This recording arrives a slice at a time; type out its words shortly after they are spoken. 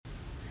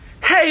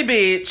Hey,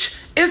 bitch,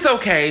 it's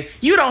okay.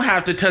 You don't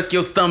have to tuck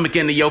your stomach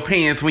into your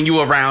pants when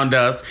you around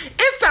us.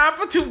 It's time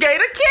for Too Gay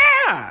to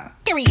Care.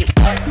 Period.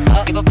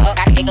 Give a fuck,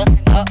 got a nigga.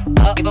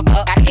 Give a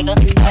fuck, got a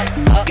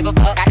nigga. Give a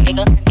fuck, got a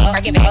nigga.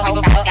 Ain't give a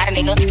fuck, got a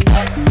nigga.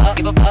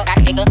 Give a fuck, got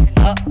a nigga.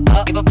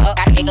 Give a fuck,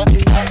 got a nigga.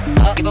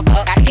 Give a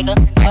fuck, got a nigga.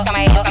 Rest on my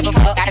head, give a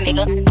fuck, got a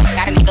nigga.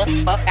 Got a nigga,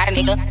 fuck, got a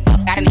nigga.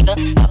 Got a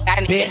nigga, got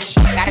a nigga. Bitch,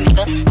 got a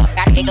nigga,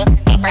 got a nigga.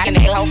 Ain't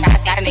give a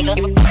fuck, got a nigga.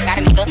 Got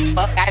a nigga,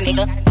 fuck, got a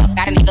nigga.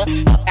 Got a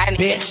nigga, got a nigga.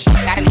 Bitch,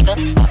 got a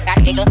nigga, got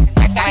a nigga.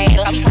 Rest on my head,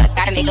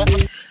 got a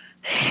nigga.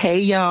 Hey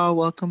y'all,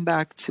 welcome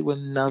back to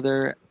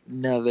another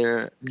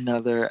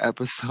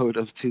episode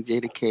of Too Gay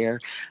to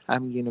Care.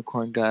 I'm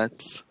Unicorn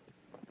Guts.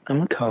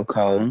 I'm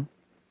Coco.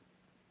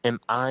 And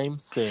I'm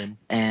Sin.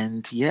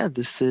 And yeah,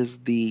 this is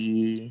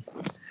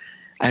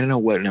I don't know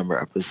what number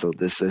episode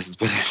this is,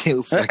 but it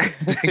feels like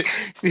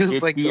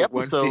the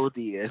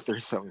 150th or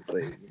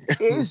something.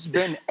 It's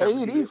been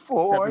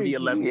 84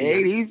 years.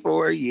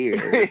 84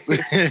 years.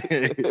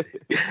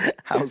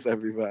 How's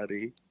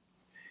everybody?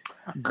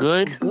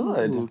 Good.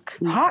 Good.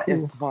 Cool, Hot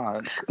cool. as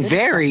fuck.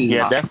 Very.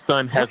 Yeah, that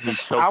sun has me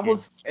choking.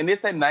 And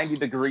it's at 90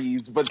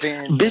 degrees, but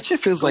then... Bitch, it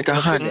feels like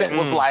 100. It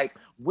was like,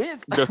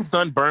 the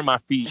sun burned my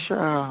feet.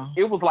 Child.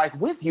 It was like,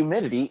 with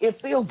humidity, it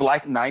feels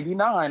like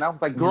 99. I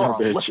was like, girl.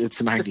 No, bitch,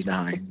 it's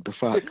 99. The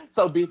fuck?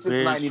 So, bitch, it's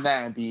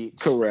 99, bitch.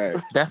 Correct.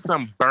 That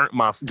sun burnt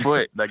my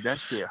foot. Like, that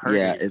shit hurt.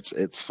 Yeah,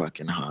 it's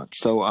fucking hot.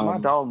 So, my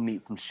dog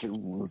needs some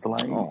shoes.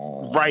 Like,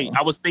 right.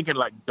 I was thinking,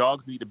 like,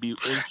 dogs need to be in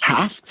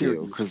have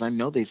to, because I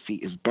know their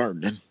feet is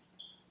burning.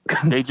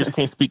 They just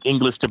can't speak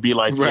English to be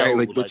like, right, yo,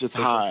 like, bitch, it's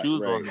hot.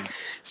 Shoes right. on me.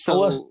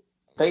 So,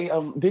 they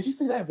did you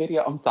see that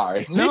video? I'm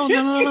sorry.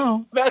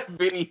 No. That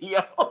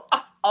video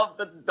of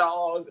the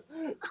dog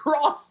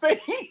crossing.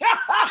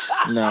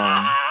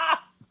 No.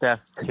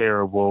 That's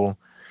terrible.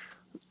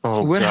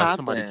 Oh, what God, happened?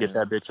 Somebody get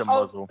that bitch a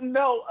muzzle.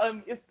 No,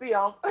 it's the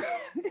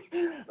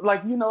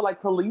like, you know,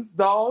 like police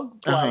dogs,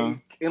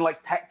 like in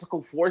like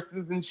tactical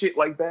forces and shit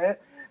like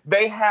that.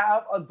 They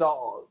have a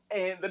dog,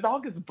 and the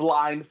dog is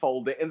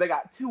blindfolded, and they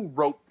got two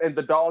ropes, and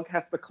the dog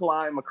has to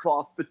climb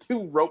across the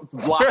two ropes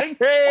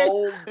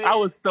blindfolded. I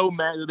was so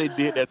mad that they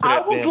did that to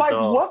that I was damn like,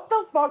 dog. what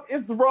the fuck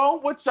is wrong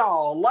with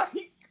y'all?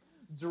 Like,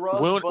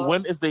 drug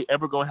when is they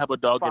ever going to have a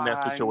dog in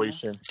that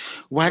situation?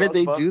 Why did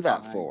they do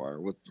that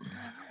for?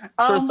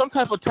 There's some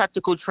type of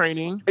tactical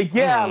training.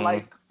 Yeah,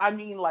 like, I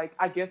mean, like,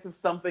 I guess if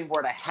something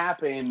were to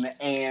happen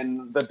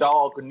and the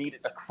dog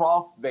needed to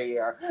cross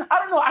there, I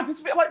don't know. I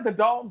just feel like the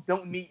dog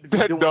don't need to be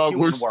doing dog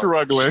human was work.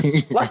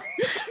 struggling. Like,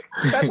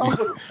 that dog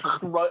was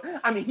struggling.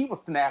 I mean, he was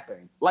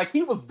snapping. Like,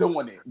 he was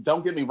doing it.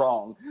 Don't get me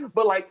wrong.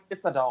 But, like,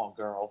 it's a dog,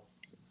 girl.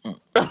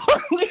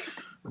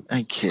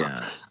 I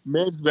can't.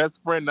 Man's best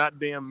friend, not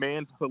damn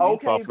man's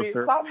police officer.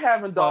 Bitch, stop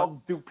having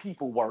dogs do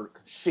people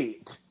work.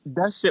 Shit.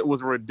 That shit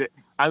was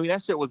ridiculous. I mean,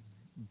 that shit was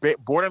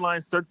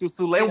borderline Cirque du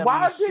Soleil. And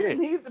why did it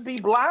need to be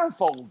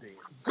blindfolded?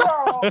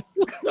 Girl.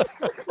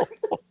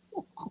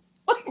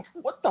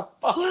 What the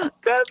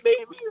fuck? That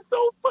made me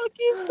so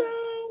fucking sad.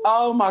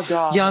 Oh my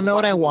God. Y'all know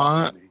what I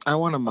want? I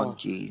want a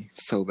monkey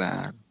so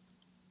bad.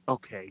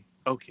 Okay.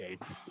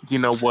 You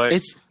know what?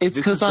 It's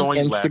because on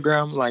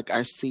Instagram, like,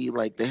 I see,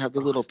 like, they have the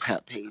little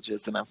pet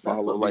pages, and I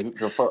follow, like,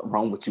 the fuck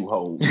wrong with you,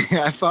 hoes?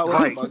 I follow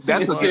right. monkeys.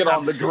 That's the shit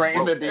on the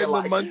gram. And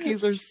the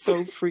monkeys are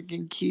so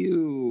freaking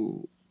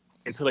cute.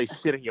 Until they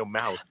shit in your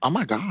mouth. Oh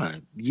my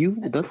God. You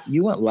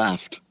went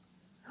left.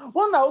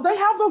 Well, no, they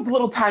have those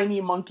little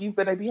tiny monkeys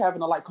that they be having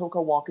to, like, Coco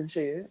walk and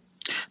shit.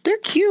 They're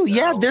cute.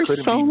 Yeah, they're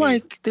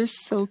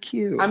so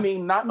cute. I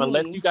mean, not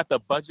unless me. you got the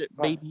budget,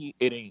 maybe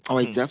it ain't. Oh,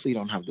 I definitely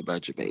don't have the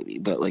budget, baby.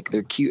 But, like,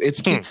 they're cute. It's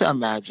cute to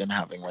imagine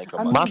having, like,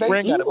 a monkey.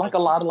 They eat, like, a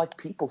lot of, like,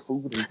 people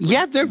food.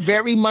 Yeah, they're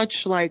very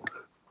much like.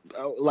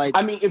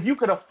 I mean, if you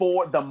could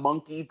afford the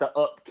monkey, the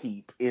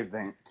upkeep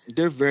isn't.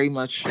 They're very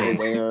much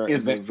aware.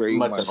 Isn't very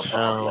much of a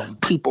problem.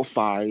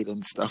 People-fied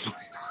and stuff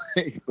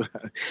like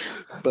that.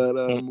 But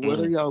what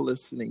are y'all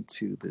listening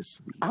to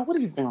this week? I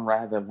would even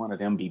rather one of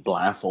them be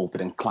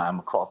blindfolded and climb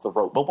across the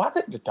rope. But why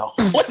did the dog?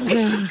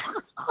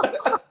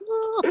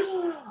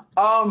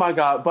 Oh my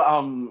God!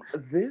 But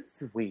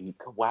this week,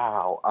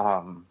 wow.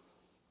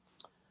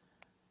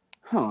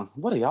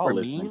 What are y'all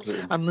listening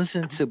to? I'm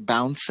listening to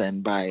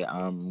Bouncin' by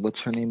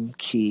what's her name?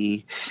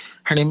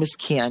 Her name is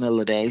Kiana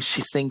Lede. She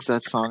sings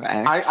that song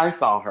X. I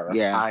saw her.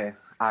 Yeah.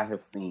 I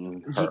have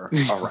seen her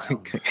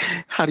around.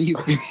 How do you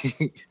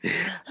think?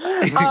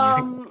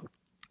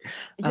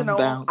 You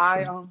know,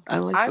 I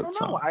like I that don't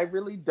song. know. I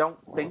really don't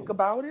think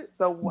about it,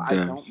 so I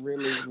don't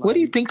really. What do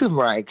you think of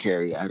Mariah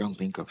Carey? I don't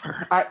think of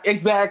her.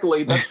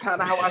 Exactly. That's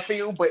kind of how I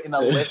feel, but in a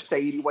less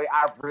shady way.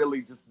 I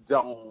really just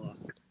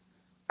don't.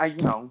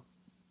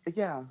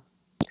 Yeah.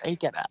 I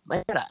get that.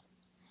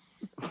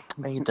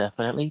 I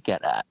definitely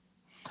get that.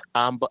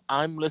 But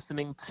I'm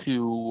listening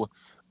to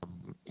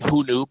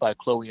Who Knew by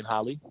Chloe and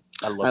Holly.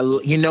 I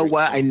love you know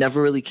what? I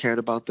never really cared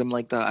about them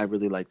like that. I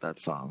really like that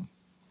song.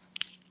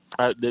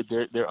 Their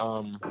music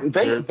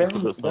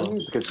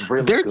is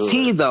really They're good.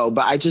 tea though,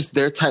 but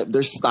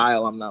their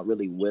style, I'm not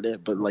really with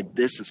it. But like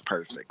this is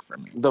perfect for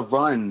me. The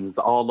runs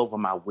all over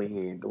my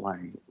wig,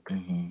 like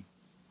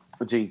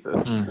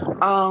Jesus.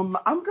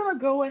 I'm gonna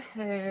go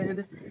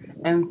ahead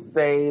and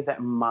say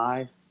that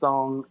my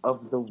song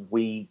of the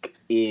week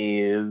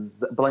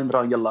is "Blame It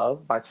on Your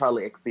Love" by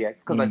Charlie XCX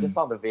because I just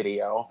saw the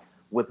video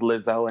with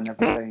Lizzo and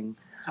everything.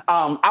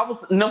 I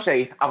was no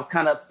shade. I was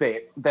kind of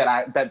upset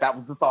that that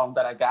was the song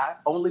that I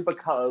got, only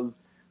because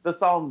the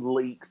song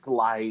leaked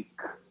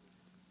like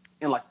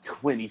in like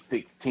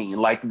 2016.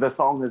 Like the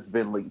song has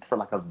been leaked for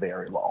like a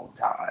very long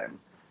time,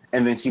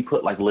 and then she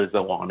put like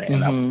Lizzo on it,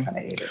 and that was kind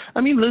of it.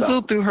 I mean,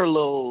 Lizzo threw her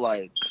little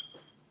like.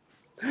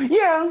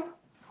 Yeah,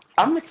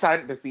 I'm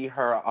excited to see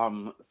her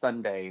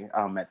Sunday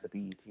at the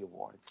BET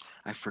Awards.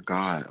 I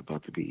forgot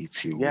about the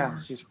BET Awards. Yeah,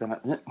 she's gonna.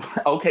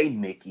 Okay,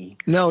 Nikki.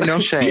 No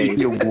shade.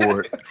 BET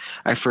Awards.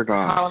 I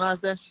forgot.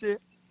 Colonize that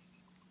shit.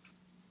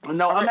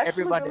 No, I'm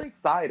actually really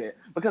excited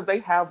because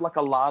they have like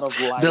a lot of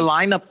like the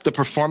lineup. The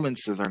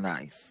performances are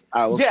nice.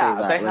 I will say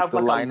that. They have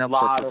the like lineup a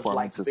lot for of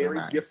like very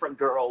nice. different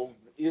girls.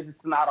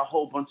 It's not a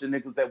whole bunch of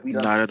niggas that we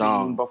done Not at seen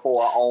all.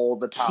 before all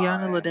the time.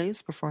 Kiana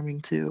Ledé's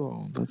performing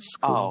too. That's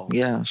cool. Oh,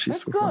 yeah, she's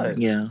that's performing.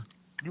 good. Yeah.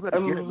 You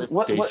better get it, Miss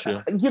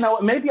Geisha. You know,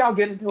 maybe I'll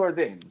get into her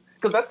then.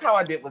 Because that's how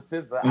I did with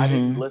SZA. I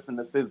didn't listen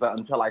to SZA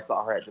until I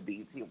saw her at the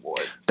BET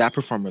Awards. That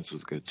performance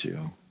was good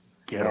too.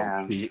 Get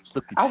bitch.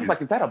 Look at I was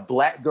like, is that a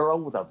black girl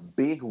with a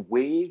big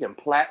wig and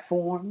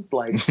platforms?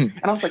 Like, and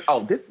I was like,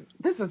 oh, this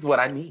is what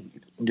I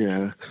need.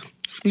 Yeah.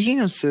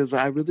 Speaking of SZA,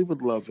 I really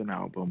would love an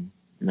album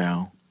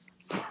now.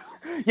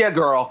 Yeah,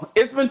 girl,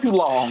 it's been too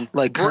long.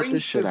 Like, cut Bring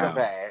this shit SZA out.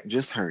 back.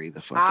 Just hurry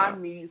the fuck I up.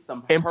 need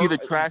some. Empty the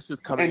trash is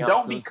coming and out.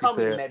 don't soon, be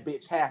coming in that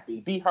bitch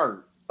happy. Be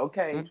hurt,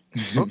 okay?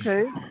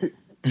 Okay.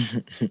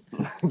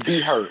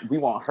 Be hurt. We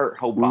want hurt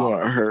whole We body.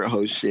 want her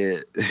whole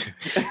shit.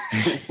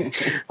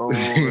 All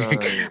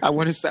right. I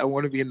want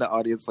to be in the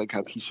audience like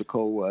how Keisha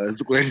Cole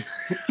was when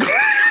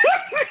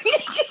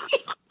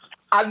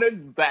I know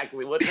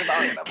exactly what you're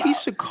talking about.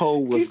 Keisha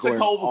Cole was Keisha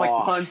Cole was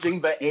off. like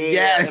punching the air.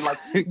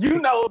 Yes. And like, you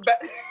know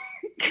that.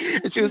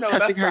 And she was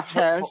touching her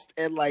chest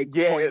and like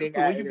pointing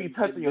so at when you be an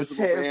touching your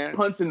invisible chest, man.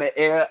 punching the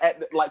air,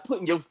 like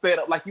putting your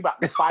setup like you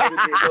about to fight a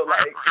nigga,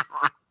 like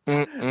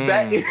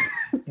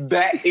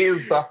that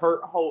is the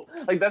hurt hole.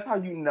 Like that's how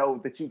you know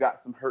that you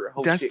got some hurt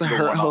hole. That's shit the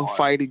going hurt hole on.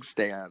 fighting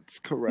stance,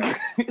 correct?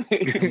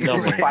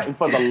 You fighting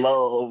for the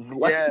love.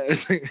 Like,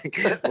 Yes.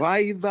 Why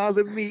you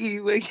bother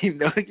me when you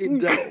know you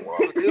don't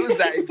want? It was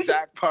that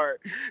exact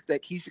part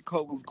that Keisha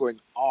Cole was going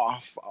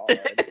off on.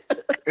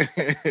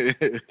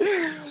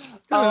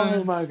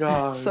 oh my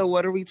god. So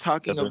what are we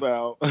talking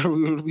about? What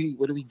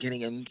are we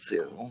getting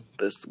into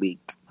this week,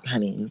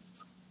 honey?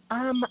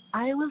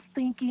 I was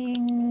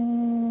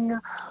thinking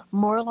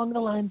more along the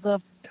lines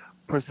of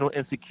personal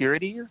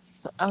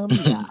insecurities.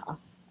 Yeah.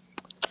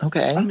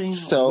 Okay. I mean,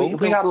 so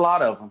we got a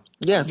lot of them.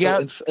 Yeah.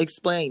 So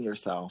explain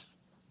yourself.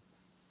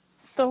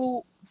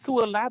 So to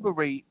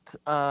elaborate,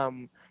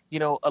 you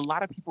know, a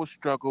lot of people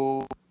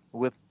struggle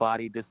with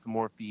body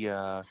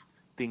dysmorphia,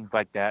 things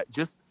like that.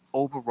 Just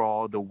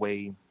overall, the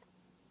way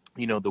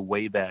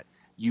that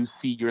you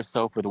see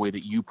yourself or the way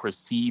that you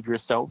perceive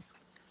yourself.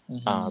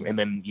 And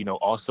then, you know,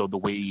 also the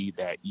way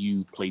that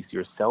you place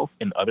yourself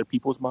in other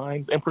people's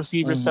minds and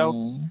perceive yourself,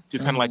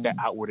 just kind of like that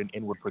outward and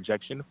inward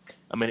projection.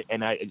 I mean,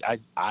 and I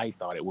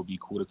thought it would be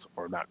cool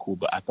or not cool,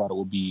 but I thought it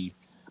would be,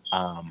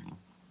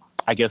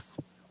 I guess,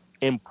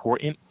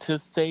 important to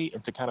say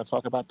and to kind of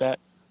talk about that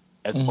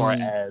as far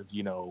as,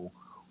 you know,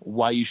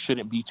 why you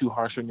shouldn't be too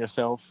harsh on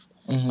yourself.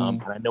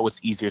 And I know it's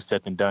easier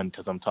said than done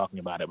because I'm talking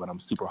about it, but I'm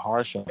super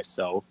harsh on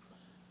myself.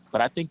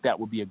 But I think that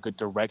would be a good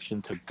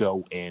direction to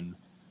go in.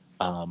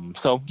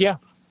 So yeah.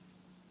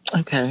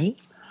 Okay,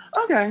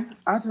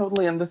 I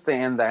totally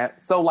understand that.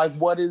 So like,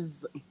 what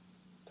was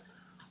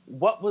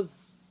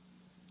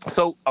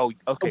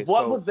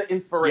the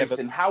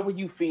inspiration? How were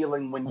you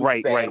feeling when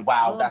you said,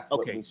 wow, that's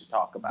what we should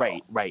talk about?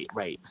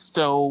 Right.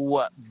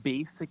 So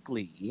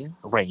basically,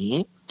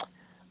 right.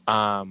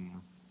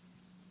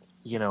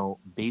 You know,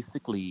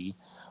 basically,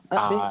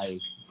 I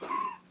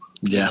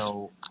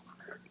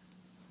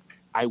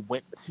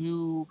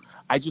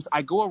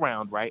go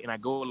around, right? And I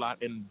go a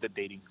lot in the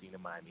dating scene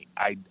in Miami.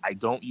 I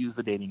don't use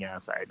the dating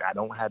apps. I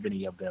don't have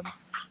any of them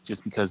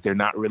just because they're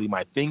not really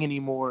my thing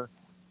anymore.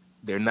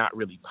 They're not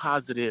really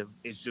positive.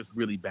 It's just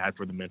really bad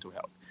for the mental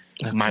health.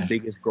 Okay. My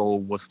biggest goal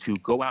was to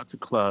go out to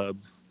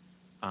clubs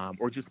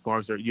or just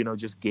bars or, you know,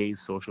 just gay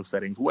social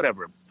settings,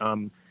 whatever.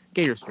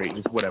 Gay or straight,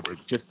 just whatever,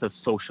 just to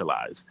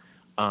socialize.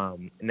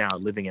 Now,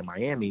 living in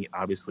Miami,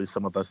 obviously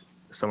some of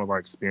our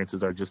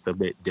experiences are just a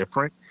bit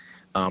different.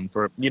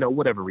 For, you know,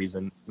 whatever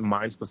reason,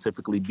 mine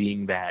specifically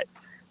being that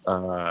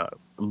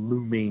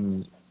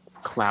looming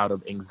cloud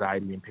of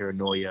anxiety and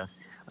paranoia,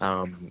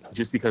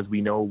 just because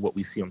we know what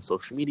we see on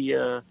social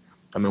media.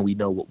 I mean, we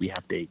know what we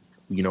have to,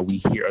 you know, we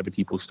hear other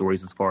people's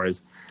stories as far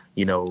as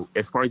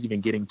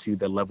even getting to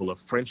the level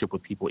of friendship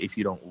with people. If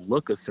you don't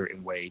look a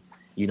certain way,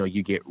 you know,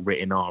 you get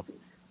written off.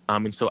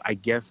 And so I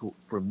guess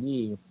for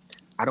me,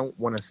 I don't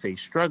want to say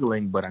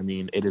struggling, but I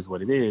mean, it is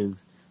what it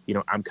is. You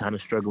know, I'm kind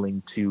of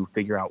struggling to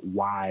figure out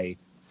why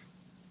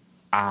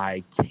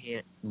I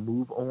can't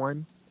move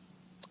on,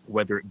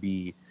 whether it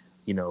be,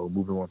 you know,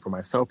 moving on for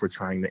myself or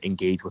trying to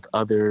engage with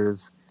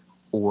others,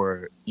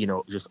 or, you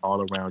know, just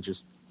all around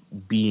just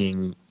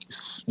being,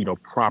 you know,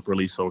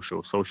 properly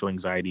social. Social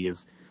anxiety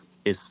is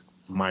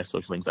my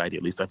social anxiety,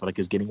 at least I feel like,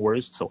 is getting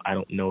worse. So I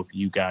don't know if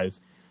you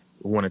guys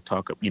want to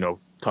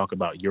talk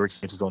about your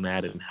experiences on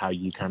that and how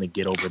you kind of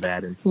get over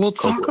that. And we'll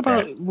talk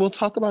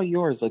about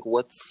yours. Like,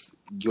 what's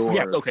your...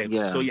 Yeah, okay.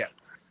 Yeah.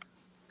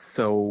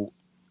 So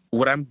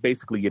what I'm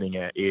basically getting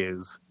at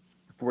is,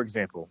 for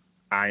example,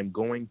 I'm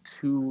going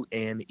to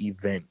an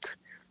event,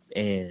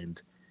 and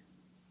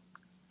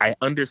I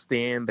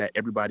understand that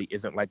everybody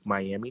isn't like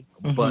Miami,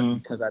 but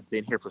because I've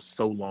been here for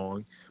so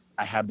long,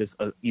 I have this,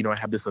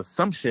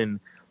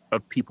 assumption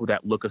of people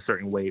that look a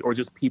certain way, or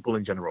just people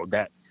in general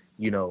that,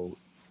 you know,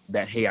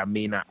 that, hey, I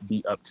may not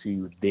be up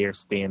to their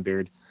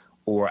standard,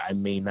 or I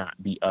may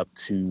not be up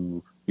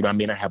to, you know, I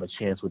may not have a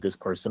chance with this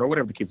person, or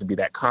whatever the case may be.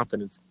 That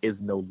confidence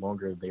is no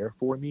longer there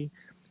for me,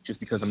 just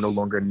because I'm no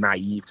longer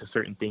naive to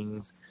certain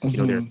things. You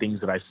know, there are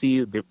things that I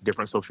see,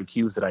 different social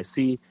cues that I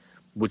see,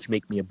 which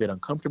make me a bit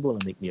uncomfortable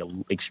and make me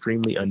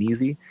extremely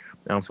uneasy.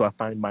 So I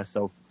find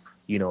myself,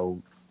 you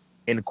know,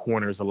 in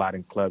corners a lot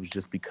in clubs,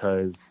 just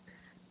because,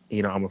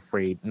 you know, I'm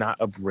afraid not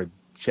of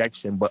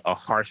rejection, but a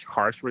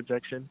harsh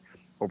rejection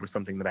over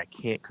something that I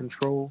can't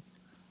control.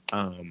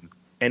 And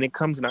it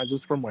comes not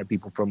just from white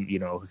people, from, you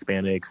know,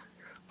 Hispanics,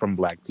 from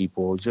Black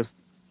people, just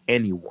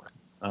anyone.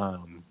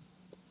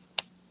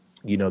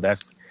 You know,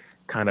 that's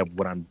kind of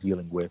what I'm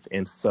dealing with.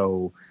 And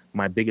so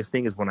my biggest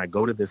thing is, when I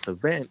go to this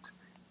event,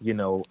 you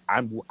know,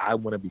 I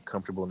want to be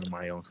comfortable in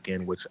my own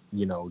skin, which,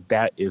 you know,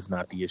 that is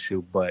not the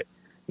issue. But,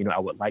 you know, I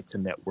would like to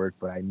network,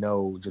 but I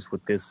know just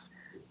with this,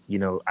 you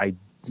know,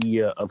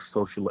 idea of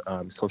social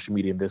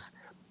media and this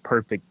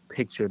perfect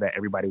picture that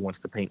everybody wants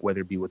to paint,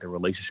 whether it be with a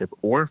relationship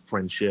or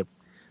friendship,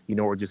 you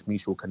know, or just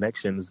mutual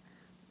connections,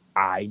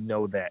 I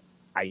know that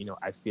I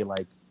feel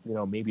like, you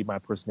know, maybe my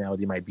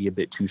personality might be a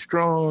bit too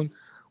strong,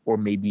 or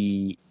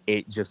maybe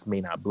it just may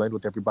not blend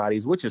with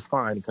everybody's, which is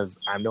fine, because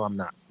I know I'm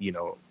not, you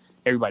know,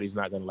 everybody's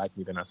not going to like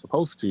me. They're not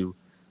supposed to.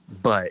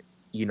 But,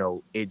 you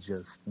know, it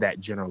just, that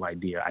general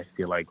idea, I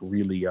feel like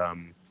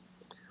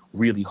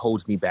really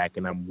holds me back.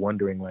 And I'm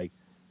wondering, like,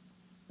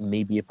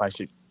 maybe if I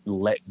should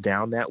let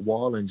down that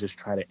wall and just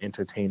try to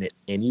entertain it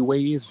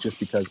anyways, just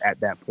because at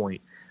that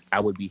point I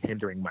would be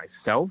hindering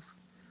myself,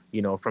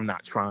 you know, from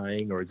not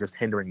trying, or just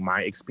hindering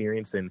my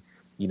experience, and,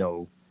 you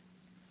know,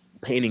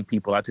 painting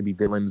people out to be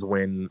villains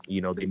when,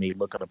 you know, they may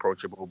look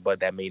unapproachable, but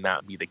that may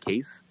not be the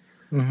case.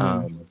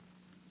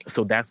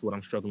 So that's what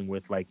I'm struggling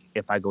with. Like,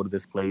 if I go to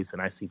this place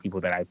and I see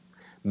people that I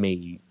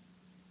may,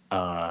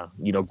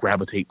 you know,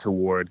 gravitate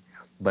toward,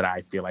 but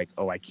I feel like,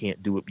 oh, I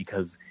can't do it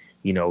because,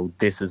 you know,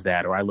 this is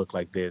that, or I look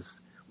like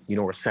this, you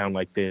know, or sound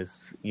like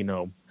this, you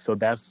know. So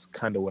that's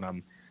kind of what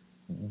I'm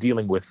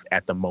dealing with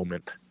at the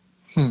moment.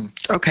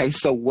 Okay,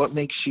 so what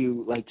makes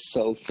you, like,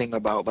 so think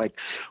about, like,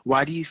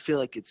 why do you feel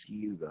like it's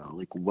you, though?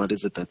 Like, what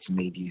is it that's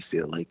made you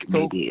feel like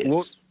maybe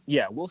it's...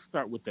 We'll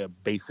start with the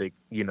basic,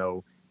 you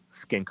know,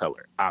 skin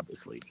color.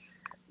 Obviously,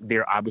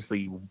 they're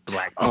obviously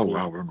Black people. Oh,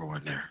 wow, we're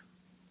going there.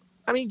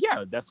 I mean,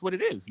 yeah, that's what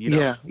it is, you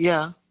know?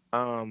 Yeah.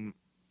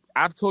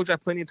 I've told you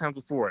plenty of times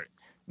before,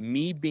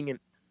 me being in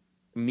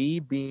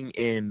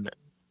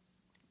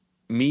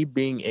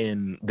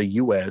the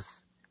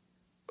U.S.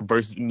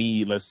 versus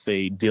me, let's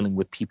say, dealing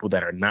with people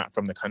that are not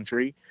from the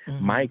country,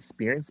 my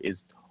experience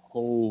is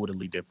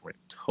totally different.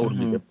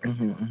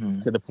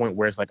 To the point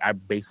where it's like,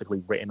 I've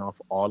basically written off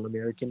all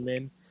American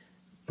men,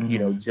 you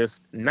know,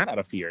 just not out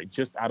of fear,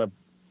 just out of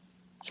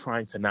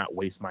trying to not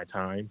waste my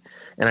time.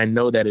 And I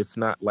know that it's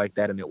not like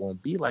that, and it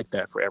won't be like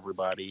that for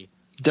everybody.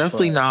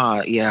 Definitely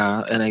not.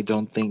 Yeah. And I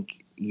don't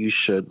think you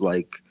should,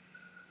 like,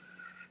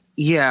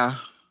 yeah,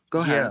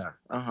 go ahead.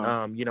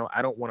 Yeah. You know,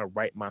 I don't want to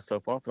write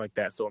myself off like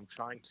that. So I'm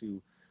trying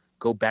to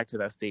go back to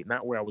that state,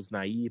 not where I was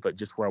naive, but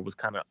just where I was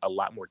kind of a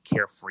lot more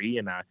carefree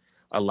and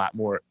a lot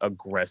more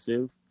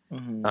aggressive.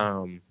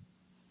 Not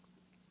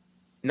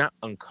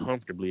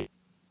uncomfortably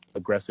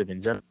aggressive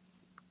in general.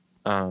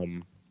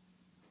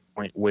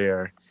 Point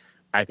where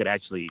I could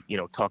actually, you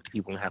know, talk to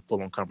people and have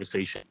full-on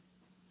conversation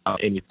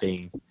about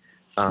anything.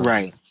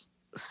 Right.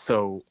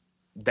 So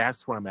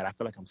that's where I'm at. I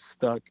feel like I'm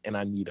stuck, and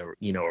I need a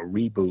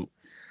reboot.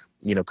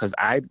 You know, because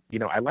I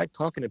like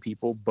talking to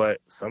people, but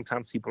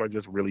sometimes people are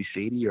just really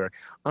shady or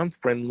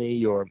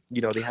unfriendly, or,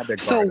 you know, they have their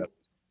guard up.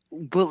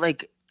 But,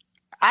 like,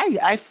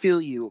 I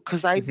feel you,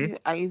 because I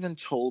even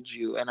told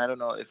you, and I don't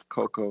know if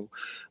Coco,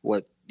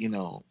 what, you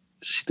know,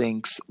 she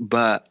thinks,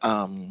 but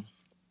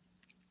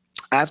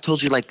I've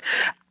told you, like,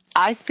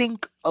 I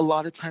think a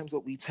lot of times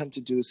what we tend to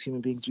do as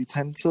human beings, we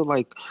tend to,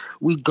 like,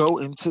 we go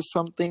into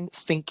something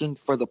thinking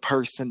for the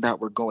person that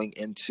we're going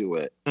into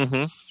it.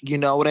 You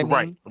know what I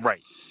mean?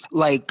 Right.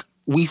 Like,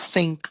 we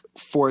think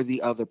for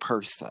the other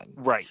person.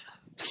 Right.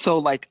 So,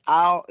 like,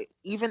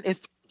 even if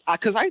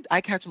because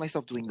I catch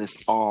myself doing this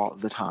all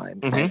the time,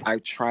 and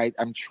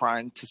I'm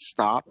trying to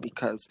stop,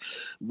 because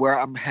where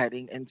I'm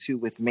heading into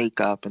with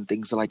makeup and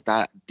things like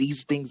that,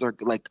 these things are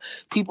like,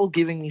 people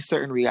giving me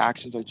certain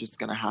reactions are just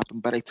going to happen,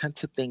 but I tend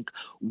to think,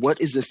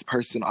 what is this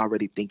person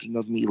already thinking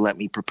of me? Let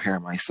me prepare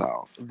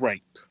myself.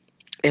 Right.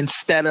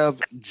 Instead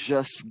of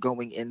just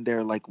going in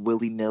there like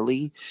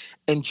willy-nilly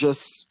and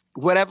just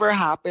whatever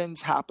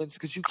happens,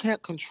 because you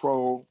can't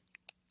control.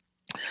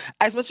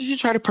 As much as you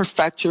try to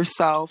perfect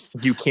yourself,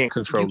 you can't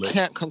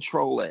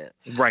control it.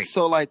 Right.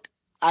 So like,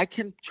 I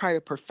can try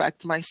to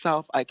perfect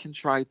myself. I can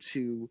try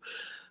to,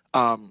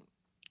 groom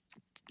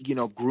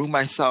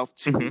myself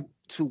to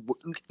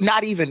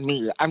not even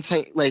me. I'm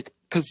saying, like,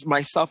 because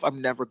myself,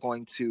 I'm never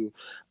going to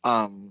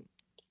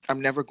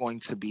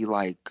be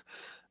like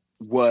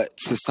what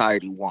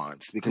society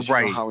wants, because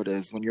you know how it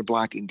is when you're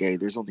Black and gay.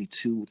 There's only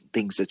two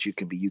things that you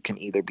can be. You can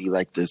either be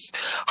like this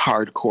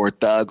hardcore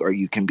thug, or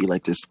you can be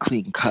like this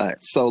clean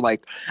cut. So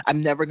like,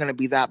 I'm never going to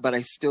be that, but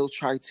I still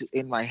try to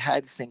in my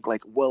head think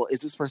like, well, is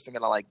this person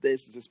going to like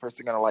this? Is this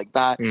person going to like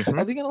that?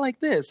 Are they going to like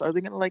this? Are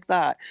they going to like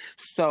that?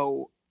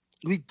 So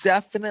we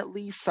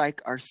definitely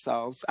psych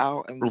ourselves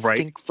out, and we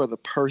think for the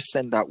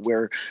person that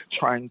we're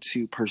trying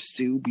to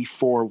pursue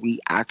before we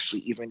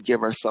actually even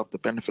give ourselves the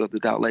benefit of the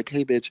doubt. Like,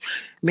 hey, bitch,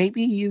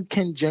 maybe you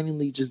can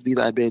genuinely just be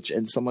that bitch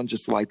and someone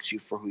just likes you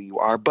for who you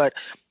are. But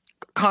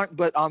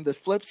on the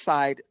flip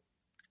side,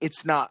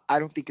 it's not, I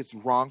don't think it's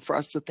wrong for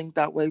us to think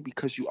that way,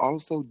 because you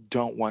also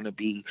don't want to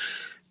be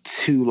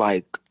too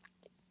like,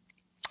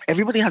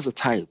 everybody has a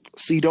type,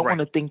 so you don't want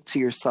to think to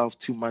yourself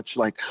too much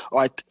like,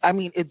 I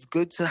mean, it's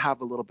good to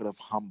have a little bit of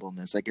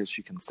humbleness, I guess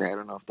you can say. I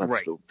don't know if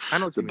that's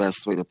the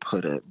best way to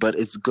put it, but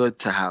it's good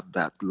to have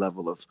that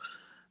level of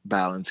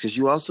balance, because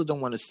you also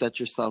don't want to set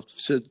yourself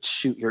to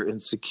shoot your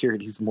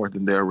insecurities more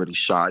than they're already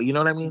shot. You know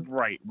what I mean?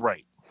 Right.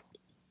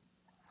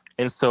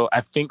 And so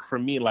I think for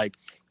me, like,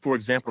 for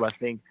example, I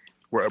think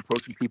where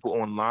approaching people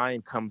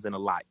online comes in a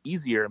lot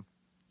easier,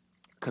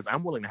 because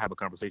I'm willing to have a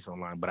conversation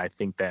online, but I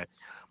think that,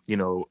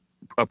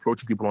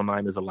 approaching people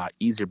online is a lot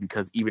easier,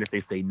 because even if they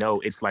say no,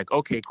 it's like,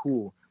 okay,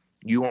 cool.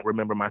 You won't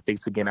remember my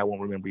face again. I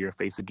won't remember your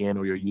face again,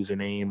 or your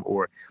username,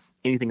 or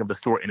anything of the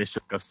sort. And it's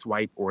just a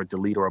swipe or a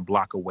delete or a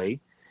block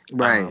away.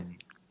 Right.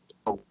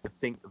 So I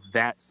think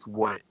that's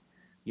what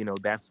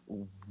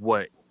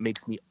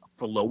makes me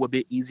flow a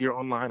bit easier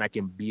online. I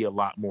can be a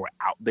lot more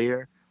out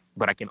there,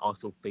 but I can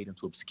also fade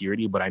into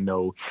obscurity. But I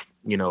know,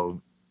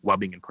 while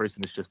being in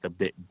person, it's just a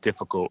bit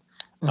difficult.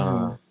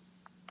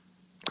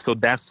 So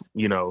that's,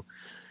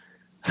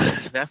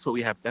 that's what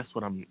we have. That's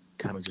what I'm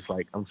kind of just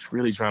like, I'm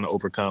really trying to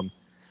overcome,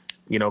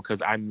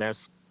 because I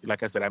messaged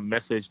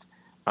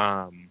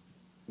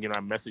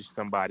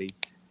somebody,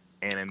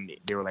 and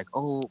they were like,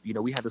 oh,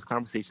 we had this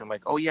conversation. I'm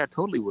like, oh yeah, I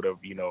totally would have,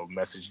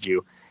 messaged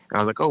you. And I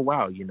was like, oh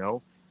wow,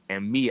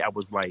 and me, I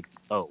was like,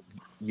 oh,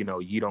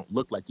 you don't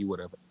look like you would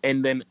have.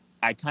 And then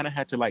I kind of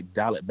had to like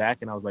dial it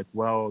back, and I was like,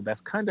 well,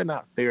 that's kind of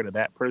not fair to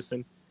that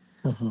person,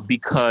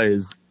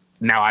 because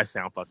now I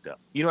sound fucked up.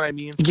 You know what I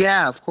mean?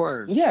 Yeah, of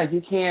course. Yeah,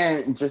 you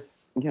can't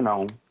just,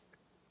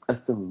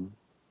 assume.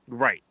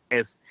 Right.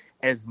 As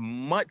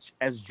much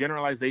as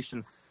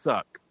generalizations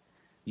suck,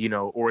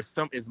 or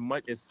some, as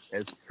much as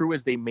true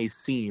as they may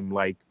seem,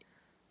 like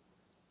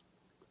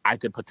I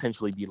could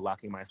potentially be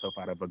locking myself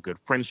out of a good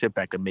friendship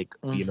that could make,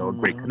 a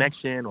great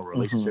connection, or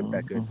relationship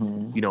that could,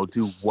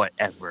 do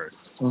whatever.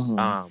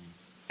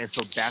 And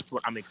so that's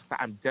what I'm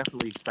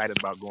definitely excited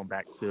about going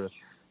back to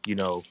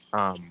New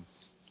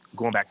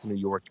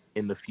York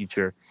in the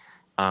future.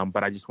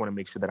 But I just want to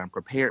make sure that I'm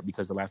prepared,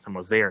 because the last time I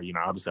was there,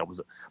 obviously I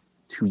was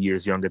 2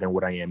 years younger than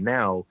what I am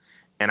now.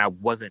 And I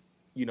wasn't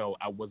in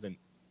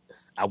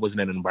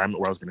an environment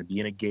where I was going to be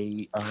in a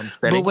gay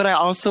setting. But what I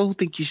also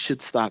think you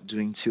should stop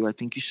doing too, I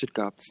think you should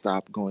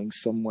stop going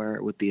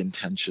somewhere with the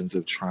intentions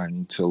of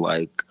trying to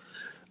like,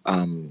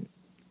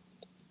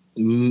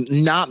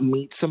 not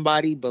meet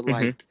somebody, but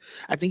like,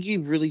 I think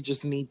you really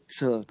just need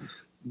to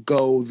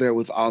go there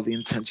with all the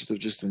intentions of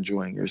just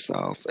enjoying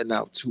yourself, and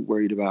not too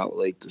worried about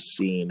like the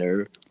scene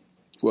or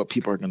what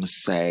people are going to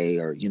say,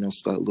 or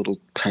little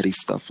petty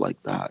stuff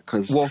like that.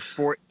 Because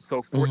for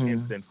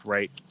instance,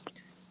 right,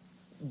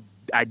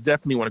 I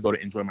definitely want to go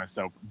to enjoy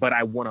myself, but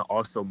I want to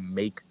also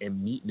make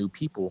and meet new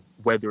people,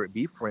 whether it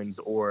be friends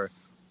or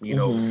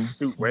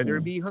whether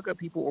it be hookup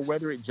people, or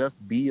whether it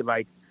just be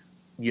like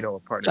a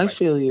partner. I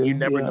feel you. You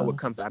never know what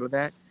comes out of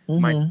that.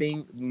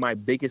 My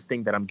biggest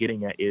thing that I'm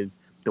getting at is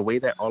the way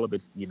that all of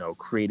it's,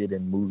 created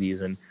in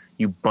movies, and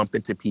you bump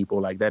into people,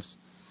 like that's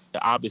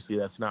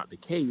not the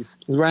case.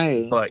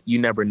 Right. But you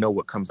never know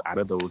what comes out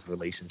of those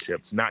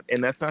relationships.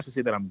 And that's not to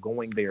say that I'm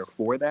going there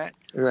for that,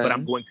 but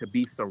I'm going to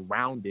be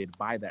surrounded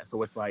by that.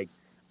 So it's like,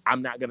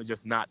 I'm not going to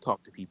just not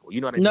talk to people.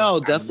 You know what I mean? No,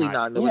 definitely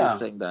not. Nobody's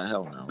saying that.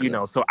 Hell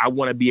no. So I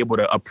want to be able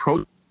to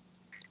approach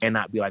and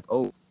not be like,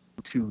 oh,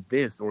 to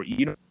this, or,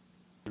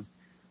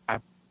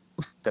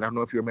 I don't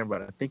know if you remember,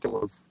 but I think it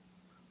was,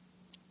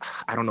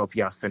 I don't know if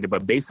y'all sent it,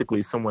 but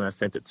basically someone has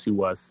sent it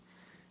to us,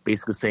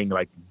 basically saying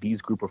like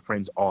these group of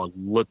friends all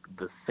look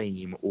the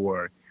same,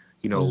 or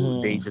You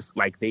know, they just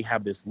like, they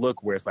have this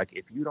look where it's like,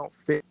 if you don't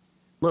fit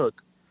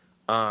look.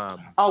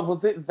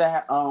 Was it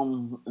that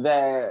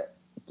that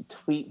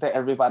tweet that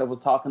everybody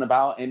was talking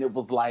about, and it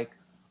was like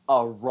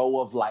a row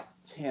of like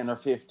 10 or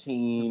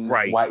 15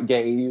 white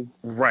gays,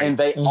 and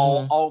they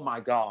all, oh my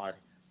god,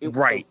 it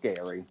was so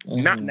scary.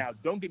 Not now,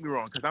 don't get me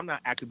wrong, because I'm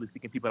not actively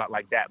seeking people out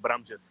like that, but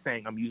I'm just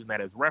saying, I'm using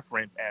that as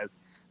reference, as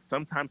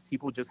sometimes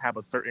people just have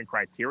a certain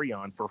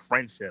criterion for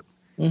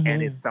friendships,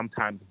 and it's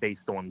sometimes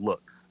based on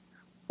looks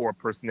or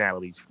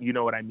personality. You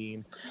know what I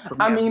mean?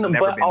 I mean,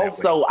 but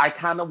also I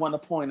kind of want to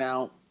point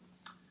out,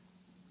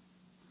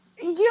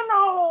 you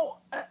know,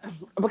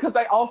 because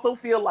I also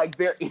feel like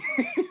there,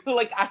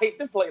 like, I hate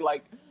to play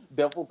like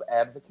devil's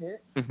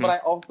advocate, but I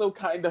also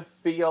kind of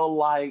feel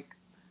like,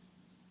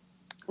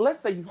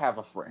 let's say you have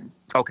a friend.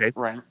 Okay.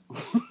 Right?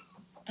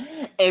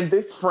 And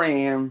this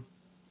friend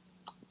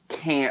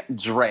can't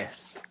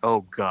dress.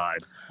 Oh, God.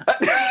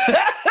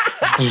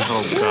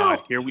 Oh,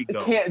 God. Here we go.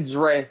 Can't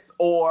dress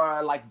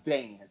or, like,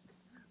 dance.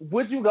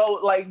 Would you go,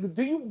 like,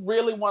 do you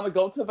really want to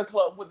go to the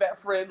club with that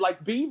friend?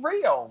 Like, be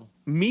real.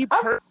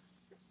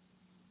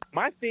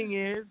 My thing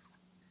is,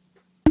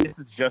 this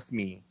is just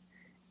me.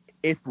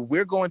 If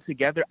we're going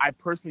together, I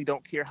personally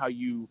don't care how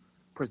you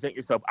present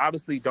yourself.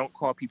 Obviously, don't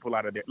call people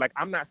out of there. Like,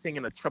 I'm not saying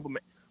in a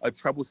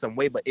troublesome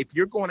way, but if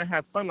you're going to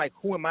have fun, like,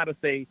 who am I to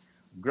say,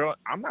 girl,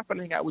 I'm not going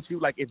to hang out with you?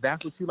 Like, if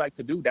that's what you like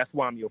to do, that's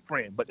why I'm your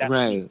friend. But that's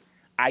me.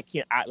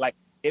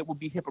 It would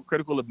be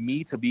hypocritical of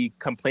me to be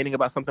complaining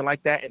about something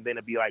like that, and then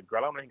to be like,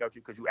 girl, I'm going to hang out with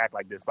you because you act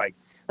like this. Like,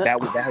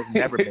 that has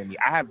never been me.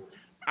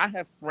 I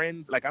have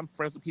friends, like, I'm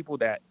friends with people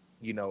that,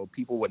 you know,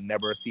 people would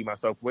never see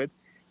myself with.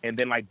 And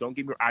then, like, don't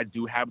get me wrong, I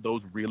do have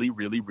those really,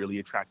 really, really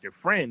attractive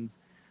friends,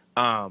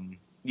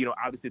 you know,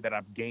 obviously that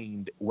I've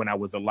gained when I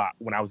was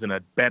in a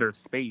better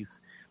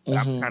space, but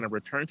I'm trying to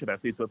return to that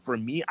space. But for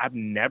me,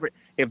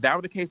 if that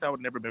were the case, I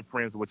would never been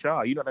friends with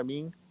y'all. You know what I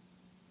mean?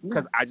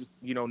 Because I just,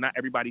 you know, not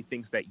everybody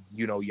thinks that,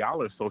 you know,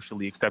 y'all are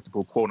socially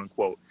acceptable, quote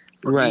unquote.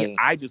 For me,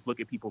 I just look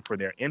at people for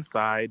their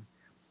insides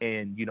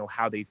and, you know,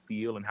 how they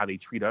feel and how they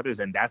treat others.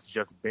 And that's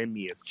just been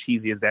me. As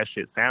cheesy as that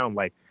shit sound,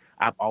 like,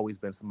 I've always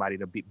been somebody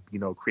to be, you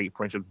know, create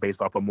friendships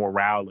based off of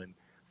morale and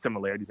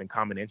similarities and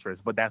common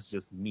interests. But that's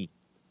just me,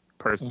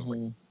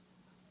 personally.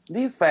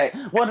 These facts.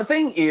 Well, the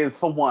thing is,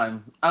 for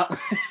one, I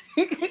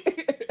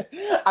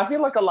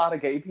feel like a lot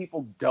of gay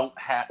people don't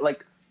have,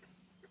 like,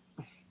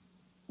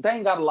 they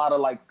ain't got a lot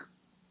of, like,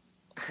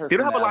 they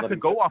don't have a lot to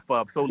go off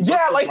of. So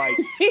yeah, like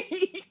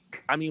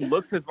I mean,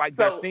 looks is like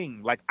their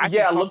thing. Like,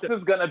 looks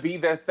is gonna be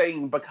their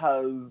thing,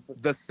 because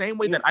the same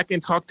way that I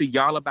can talk to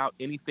y'all about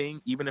anything,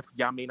 even if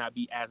y'all may not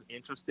be as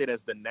interested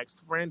as the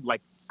next friend,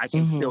 like, I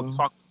can still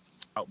talk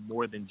about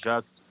more than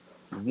just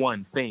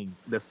one thing.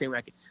 The same way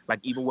I can, like,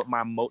 even with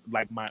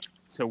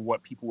to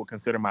what people would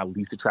consider my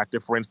least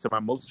attractive friends to my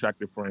most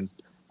attractive friends,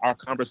 our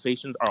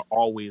conversations are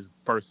always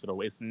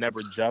versatile. It's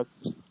never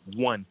just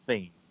one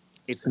thing.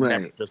 It's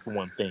never just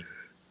one thing.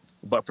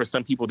 But for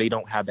some people, they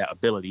don't have that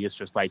ability. It's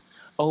just like,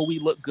 oh, we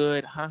look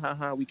good. Ha, ha,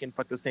 ha. We can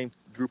fuck the same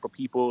group of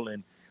people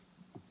and,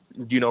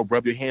 you know,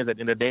 rub your hands at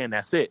the end of the day, and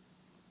that's it.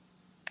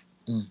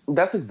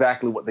 That's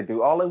exactly what they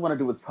do. All they want to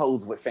do is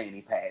pose with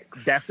fanny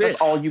packs. That's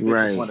all you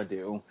bitches want to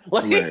do.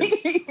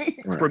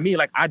 For me,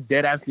 like, I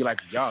dead ass be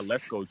like, y'all,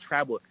 let's go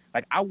travel.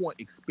 Like, I want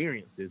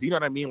experiences. You know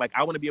what I mean? Like,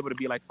 I want to be able to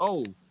be like,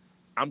 oh,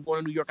 I'm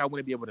going to New York. I want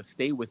to be able to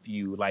stay with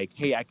you. Like,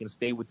 hey, I can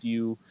stay with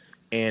you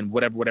and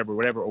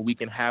whatever. Or we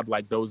can have,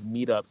 like, those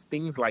meetups,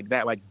 things like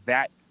that. Like,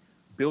 that,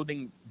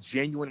 building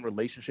genuine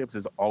relationships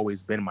has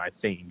always been my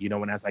thing. You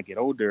know, and as I get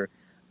older,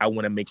 I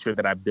want to make sure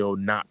that I build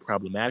not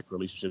problematic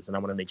relationships, and I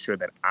want to make sure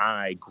that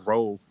I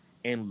grow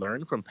and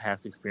learn from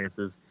past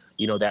experiences,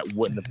 you know, that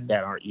weren't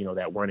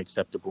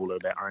acceptable or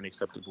that aren't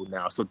acceptable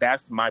now. So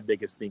that's my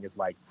biggest thing, is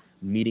like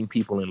meeting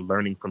people and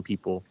learning from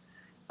people,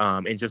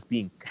 and just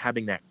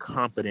having that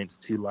confidence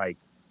to, like,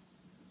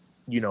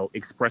 you know,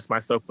 express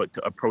myself, but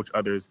to approach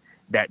others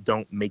that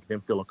don't make them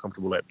feel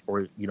uncomfortable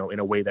or, you know, in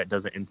a way that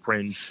doesn't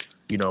infringe,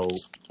 you know,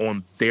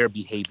 on their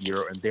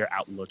behavior and their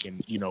outlook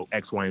and, you know,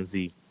 X, Y, and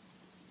Z.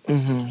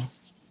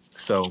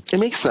 So it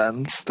makes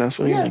sense.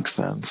 Definitely makes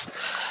sense.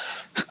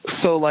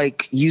 So,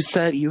 like, you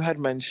said, you had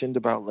mentioned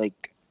about,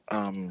 like,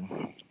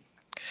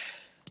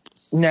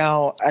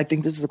 now I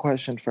think this is a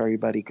question for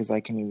everybody, because I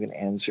can even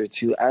answer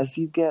too. As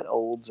you get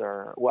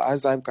older,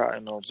 as I've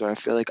gotten older, I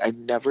feel like I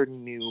never,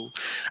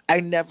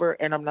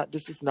 and I'm not,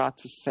 this is not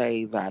to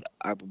say that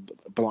I'm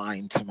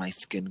blind to my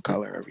skin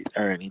color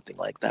or anything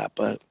like that,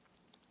 but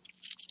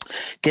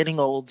getting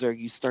older,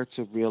 you start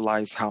to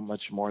realize how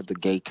much more the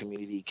gay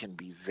community can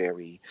be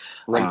very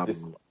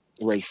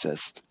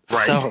racist.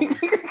 Right. So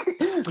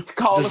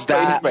does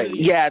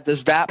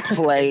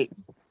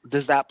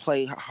that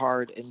play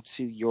hard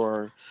into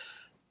your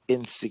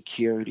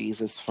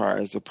insecurities as far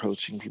as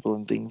approaching people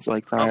and things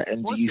like that?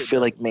 And do you feel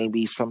like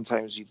maybe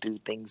sometimes you do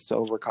things to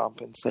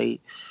overcompensate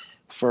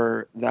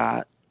for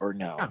that, or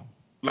no?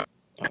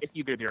 It's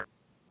either there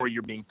or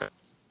you're being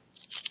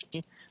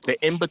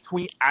the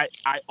in-between. I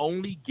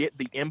only get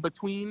the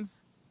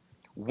in-betweens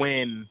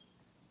when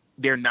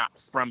they're not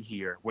from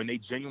here. When they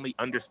genuinely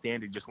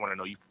understand and just want to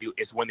know you feel,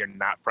 it's when they're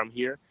not from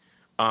here,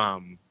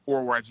 or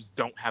where I just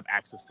don't have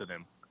access to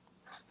them.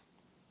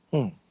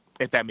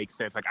 If that makes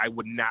sense. Like I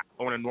would not,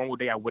 on a normal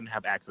day, I wouldn't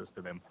have access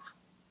to them.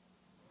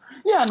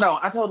 Yeah, no,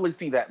 I totally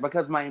see that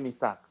because Miami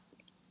sucks.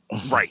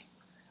 Right.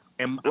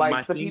 And like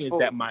my thing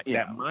people, is that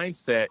that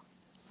mindset,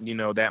 you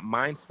know, that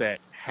mindset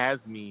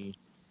has me,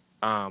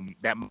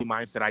 that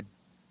mindset, I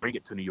bring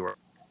it to New York.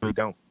 I really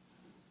don't.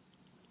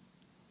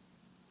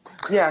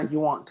 Yeah, you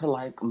want to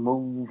like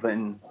move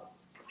and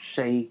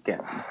shake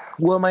and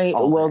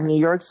New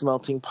York's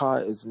melting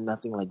pot is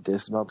nothing like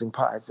this melting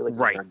pot. I feel like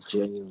right. New York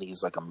genuinely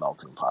is like a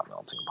melting pot.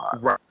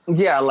 Right.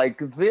 Yeah, like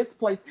this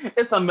place,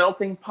 it's a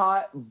melting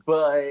pot,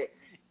 but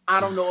I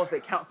don't know if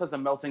it counts as a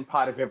melting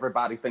pot if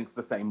everybody thinks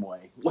the same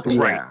way.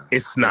 Right.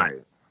 It's not.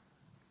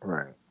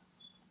 Right.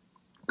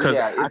 Because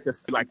yeah, I can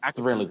see,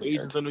 really see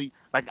Asians in New York.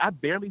 Like I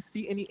barely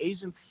see any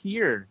Asians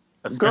here.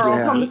 Girl,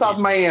 come to South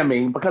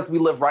Miami because we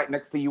live right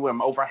next to you and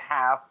over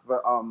half the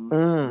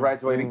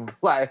graduating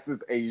class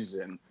is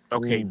Asian.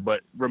 Okay,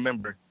 but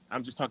remember,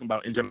 I'm just talking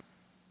about in general,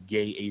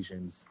 gay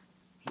Asians.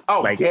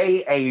 Oh, like,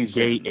 gay Asians.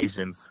 Gay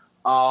Asians.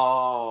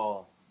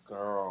 Oh,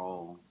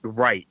 girl.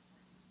 Right.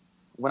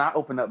 When I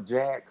open up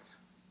Jack's,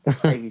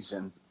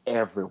 Asians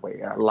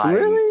everywhere. Like,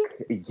 really?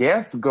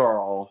 Yes,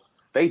 girl.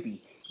 They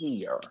be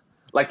here.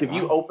 Like, if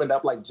you opened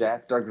up like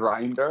Jack'd or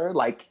Grindr,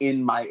 like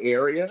in my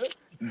area,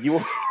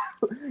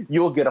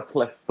 you'll get a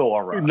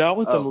plethora. Not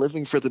with them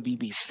living for the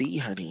BBC,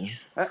 honey.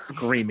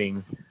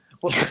 Screaming.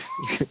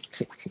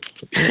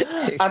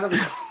 I don't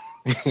know.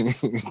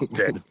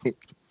 Dead.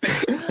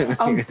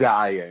 I'm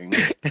dying.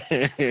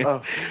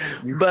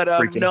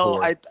 But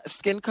no,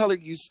 skin color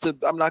used to.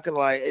 I'm not gonna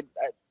lie.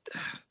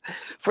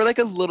 For like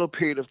a little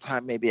period of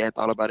time, maybe I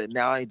thought about it.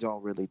 Now I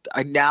don't really.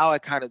 I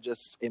kind of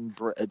just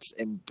it's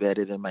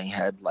embedded in my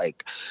head.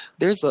 Like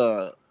there's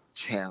a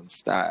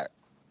chance that.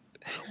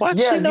 Well,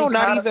 actually, no,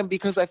 not even,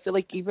 because I feel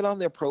like even on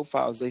their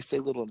profiles they say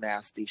little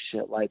nasty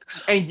shit like,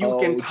 and you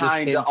can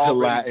kind of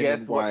already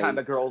guess what kind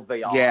of girls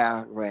they are.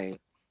 Yeah, right.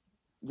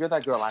 You're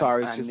that girl.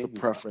 Sorry, it's just a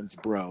preference,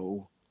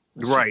 bro.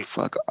 Right.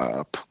 Fuck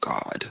up,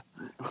 God.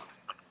 You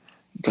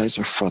guys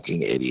are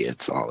fucking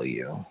idiots, all of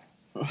you.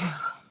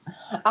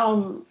 I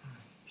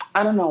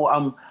don't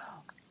know.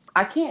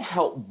 I can't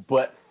help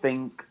but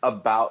think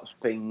about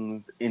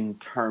things in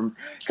terms,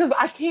 because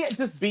I can't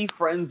just be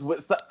friends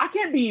with. I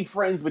can't be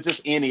friends with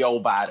just any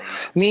old body.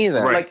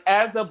 Neither. Right. Like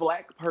as a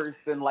black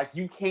person, like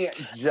you can't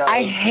just.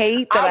 I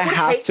hate that I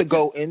have to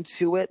go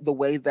into it the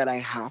way that I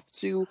have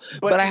to,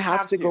 but I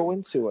have to go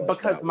into it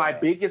because my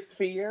biggest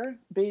fear,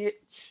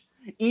 bitch,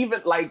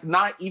 even like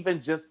not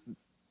even just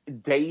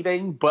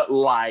dating, but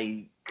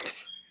like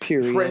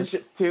period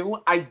friendships too.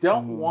 I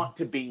don't want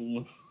to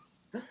be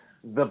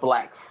the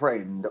black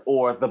friend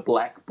or the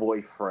black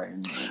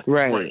boyfriend.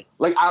 Right.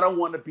 Like, I don't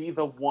want to be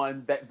the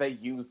one that they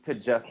use to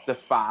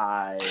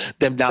justify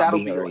them not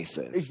being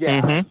racist.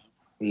 Yeah. Mm-hmm.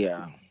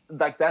 Yeah.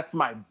 Like, that's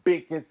my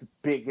biggest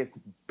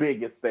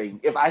thing.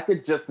 If I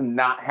could just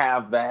not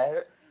have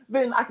that,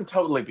 then I could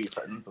totally be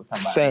friends with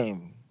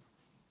somebody.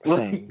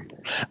 Same.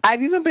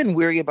 I've even been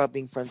weary about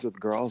being friends with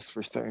girls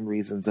for certain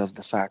reasons of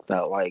the fact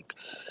that, like,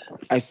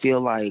 I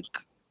feel like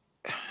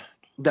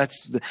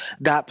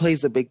that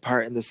plays a big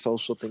part in the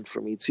social thing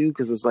for me too,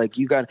 because it's like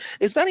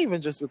it's not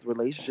even just with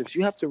relationships.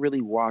 You have to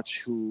really watch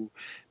who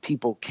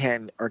people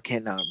can or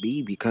cannot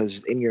be,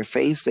 because in your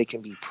face they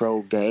can be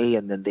pro-gay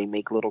and then they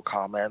make little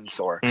comments,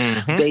 or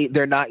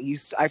they're not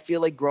used to, I feel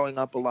like growing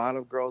up a lot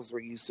of girls were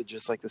used to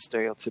just like the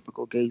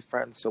stereotypical gay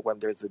friend, so when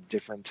there's a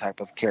different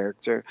type of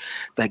character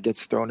that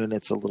gets thrown in,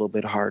 it's a little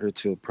bit harder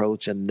to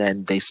approach, and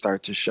then they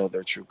start to show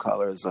their true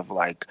colors of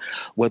like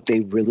what they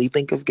really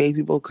think of gay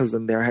people, because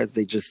in their heads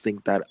they just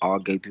think that all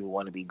gay people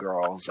want to be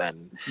girls,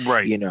 and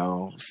right, you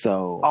know,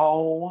 so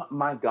oh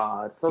my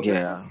God. So there's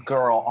this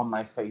girl on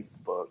my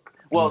Facebook.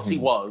 Well, she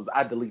was.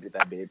 I deleted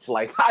that bitch.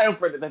 Like, I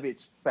unfriended that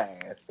bitch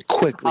fast.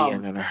 Quickly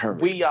and in a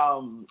hurry.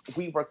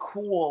 We were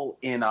cool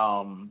in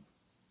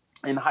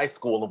high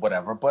school or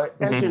whatever, but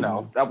as you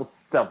know, that was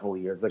several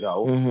years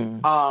ago.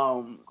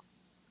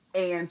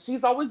 And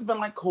she's always been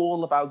like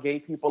cool about gay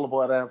people or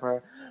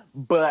whatever.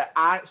 But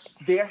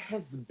there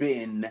has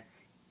been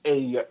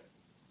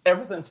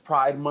ever since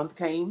Pride Month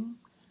came,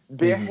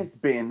 there has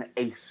been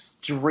a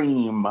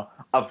stream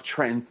of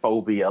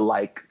transphobia,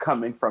 like,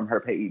 coming from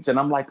her page. And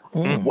I'm like,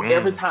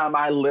 every time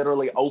I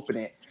literally open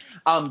it,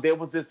 there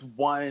was this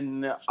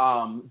one,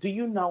 do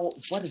you know,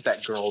 what is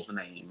that girl's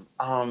name?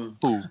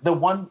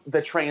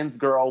 The trans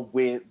girl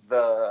with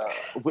the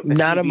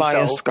not TV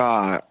Amaya show.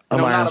 Scott. No,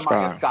 not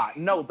Amaya Scott.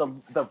 No,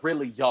 the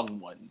really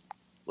young one.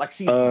 Like,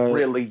 she's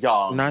really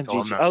young. Not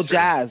Gigi. Sure.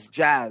 Jazz.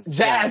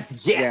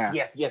 Yes.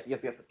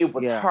 It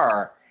was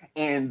her.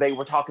 And they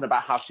were talking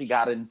about how she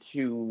got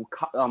into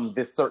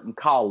this certain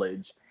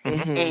college.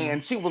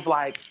 And she was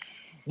like,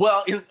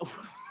 well, they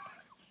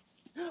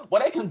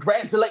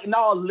congratulating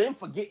all of them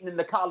for getting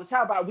into college.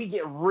 How about we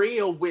get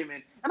real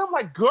women? And I'm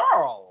like,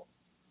 girl,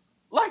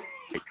 like,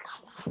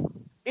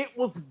 it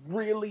was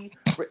really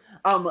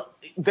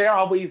they're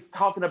always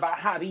talking about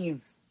how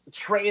these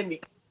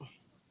tranny.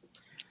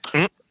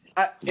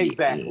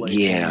 Exactly.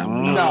 Yeah.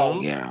 No.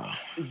 Yeah.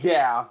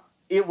 Yeah.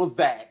 It was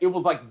that. It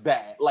was like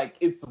that. Like,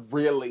 it's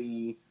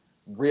really,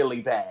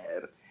 really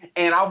bad.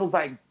 And I was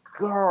like,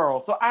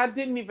 girl. So I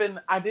didn't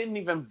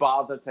even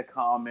bother to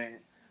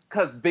comment.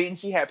 Because then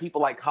she had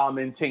people like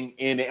commenting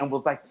in it and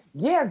was like,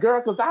 yeah,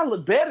 girl, because I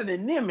look better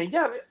than them. And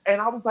yeah.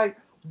 And I was like,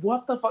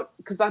 what the fuck?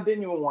 Because I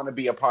didn't even want to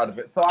be a part of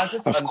it. So I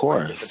just of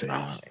course,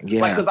 yeah,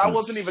 like, because I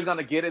wasn't even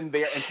gonna get in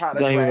there and try to.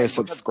 Don't even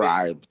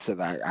subscribe to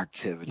that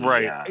activity,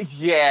 right?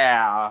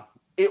 Yeah,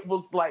 it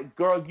was like,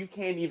 girl, you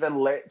can't even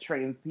let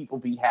trans people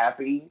be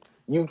happy.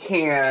 You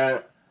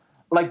can't.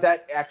 Like,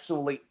 that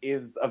actually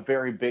is a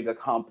very big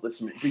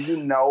accomplishment. Do you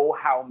know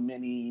how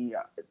many?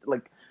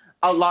 Like,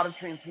 a lot of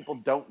trans people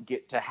don't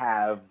get to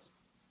have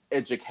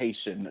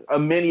education.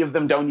 Many of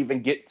them don't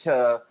even get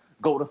to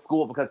go to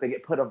school because they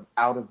get put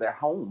out of their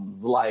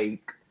homes.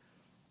 Like,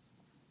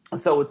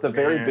 so it's a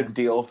very big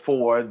deal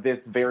for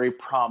this very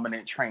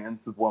prominent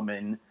trans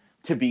woman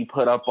to be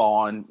put up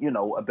on, you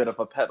know, a bit of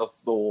a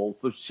pedestal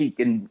so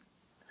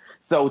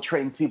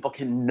trans people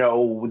can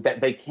know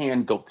that they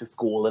can go to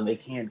school and they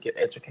can get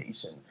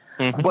education.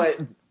 Mm-hmm.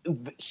 But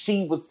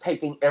she was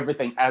taking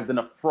everything as an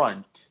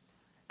affront.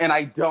 And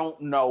I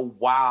don't know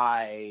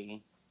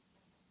why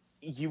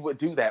you would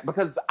do that,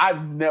 because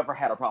I've never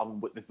had a problem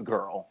with this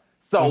girl.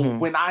 So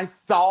when I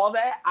saw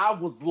that, I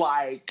was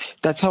like...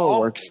 That's how it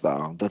works,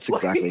 though. That's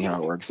exactly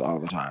how it works all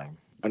the time.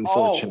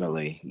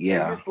 Unfortunately,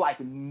 yeah. It's like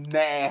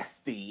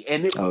nasty,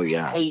 and it was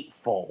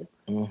hateful.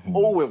 Mm-hmm.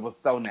 Oh, it was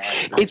so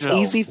nasty. It's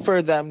easy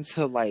for them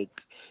to,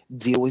 like,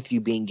 deal with you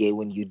being gay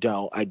when you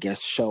don't, I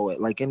guess, show it.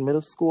 Like, in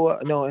middle school,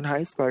 in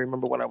high school, I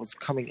remember when I was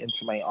coming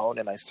into my own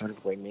and I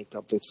started wearing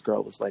makeup, this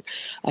girl was like,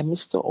 I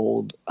miss the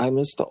old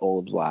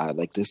Vlad.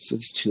 Like, this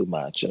is too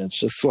much. And it's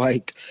just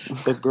like,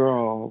 the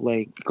girl,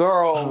 like...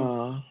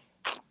 Girl...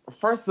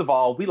 First of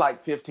all, we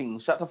like 15.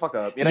 Shut the fuck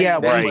up. What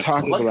are you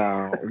talking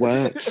about?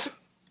 What?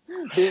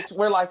 Bitch,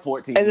 we're like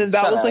 14. And then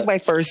that was like my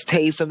first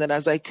taste. And then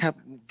as I kept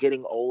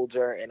getting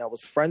older and I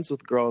was friends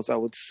with girls, I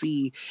would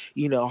see,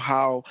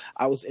 how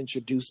I was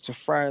introduced to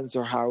friends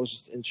or how I was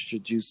just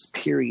introduced,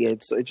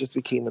 period. So it just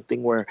became a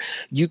thing where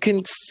you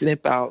can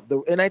snip out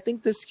and I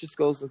think this just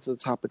goes into the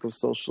topic of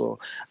social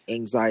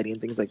anxiety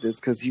and things like this,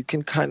 because you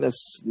can kind of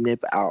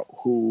snip out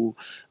who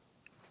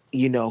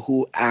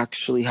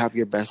actually have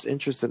your best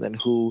interest and then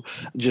who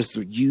just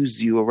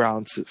use you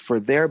around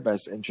for their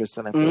best interest.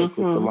 And I feel like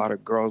with a lot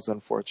of girls,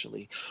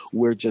 unfortunately,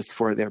 we're just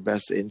for their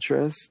best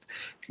interest.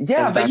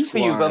 Yeah, they used to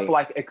use us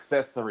like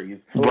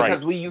accessories. Right.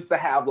 Because we used to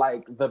have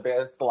like the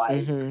best,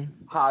 like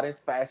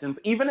hottest fashions.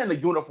 Even in a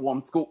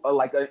uniform school,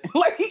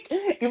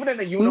 even in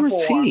a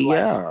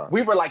uniform,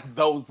 we were like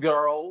those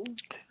girls.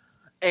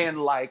 And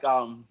like,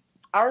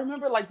 I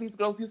remember like these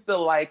girls used to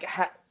like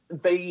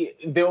they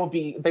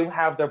would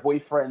have their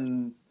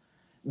boyfriends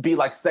be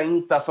like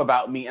saying stuff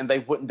about me and they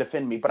wouldn't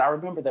defend me. But I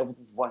remember there was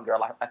this one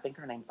girl, I think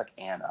her name's like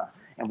Anna,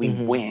 and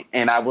we went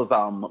and I was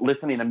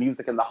listening to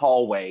music in the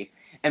hallway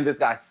and this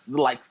guy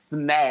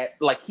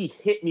he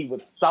hit me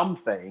with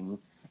something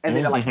and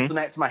then it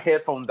snatched my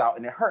headphones out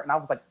and it hurt and I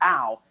was like,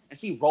 ow. And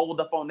she rolled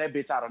up on that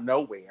bitch out of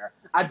nowhere.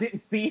 I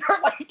didn't see her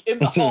like in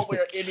the hallway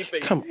or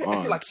anything. Come on,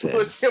 and she like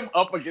pushed him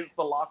up against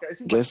the locker. And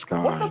she was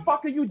like, what the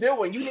fuck are you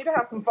doing? You need to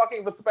have some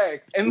fucking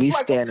respect. And we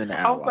stand in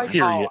Anna. I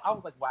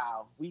was like,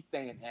 wow, we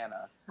stand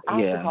Anna. I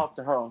have to talk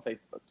to her on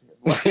Facebook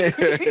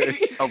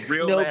too. A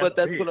real but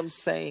that's what I'm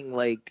saying.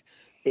 Like,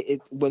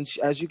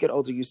 as you get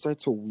older, you start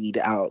to weed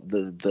out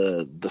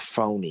the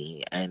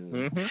phony,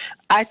 and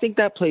I think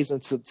that plays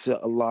into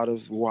a lot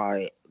of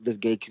why the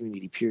gay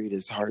community period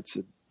is hard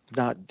to.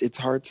 It's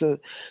hard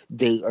to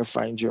date or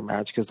find your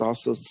match, because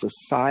also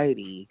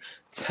society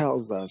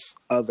tells us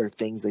other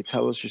things. They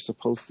tell us you're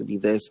supposed to be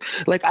this.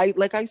 Like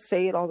I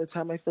say it all the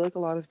time. I feel like a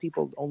lot of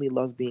people only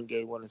love being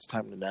gay when it's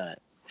time to nut,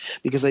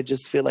 because I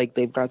just feel like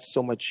they've got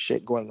so much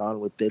shit going on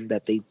within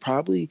that they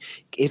probably,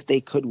 if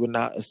they could, would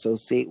not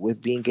associate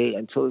with being gay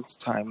until it's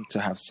time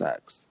to have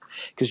sex.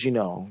 Because,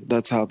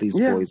 that's how these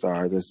boys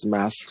are. This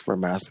mask for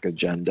mask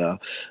agenda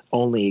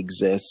only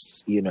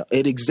exists,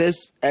 it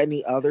exists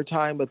any other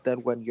time, but then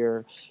when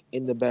you're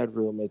in the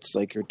bedroom, it's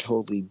like you're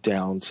totally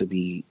down to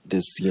be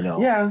this,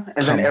 Yeah,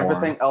 and then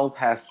everything else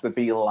has to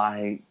be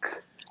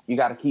like, you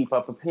got to keep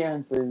up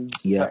appearances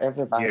for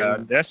everybody. Yeah,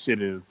 that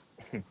shit is...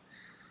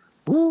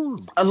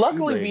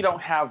 Luckily, we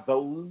don't have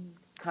those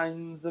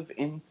kinds of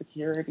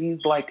insecurities.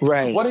 Like,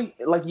 right.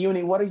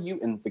 Uni, what are you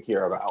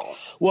insecure about?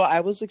 Well, I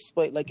was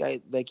explaining,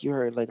 I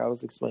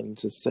was explaining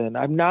to Sin.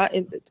 I'm not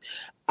in.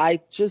 I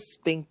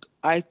just think.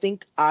 I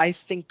think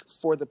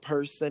for the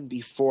person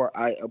before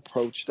I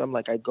approach them,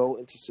 like I go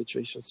into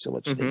situations too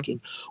much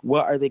thinking,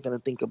 what are they going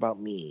to think about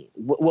me?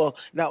 Well,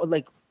 now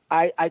like.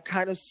 I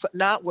kind of,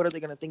 not what are they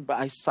going to think, but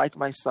I psych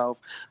myself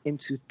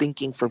into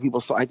thinking for people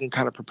so I can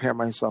kind of prepare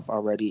myself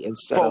already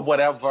instead of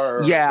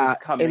whatever. Yeah,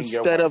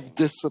 instead of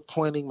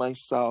disappointing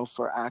myself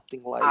or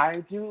acting like. I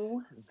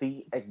do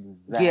the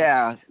exact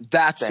Yeah,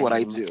 that's what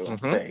I do.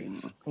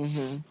 Thing.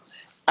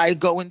 I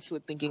go into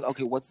it thinking,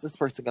 okay, what's this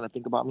person gonna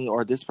think about me,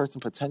 or this person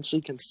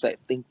potentially can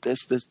think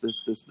this.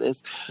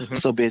 Mm-hmm.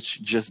 So,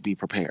 bitch, just be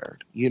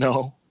prepared. You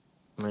know.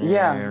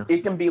 Yeah,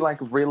 it can be like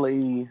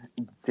really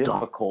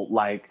difficult,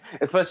 like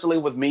especially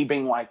with me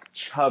being like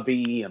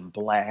chubby and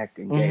black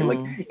and gay. Like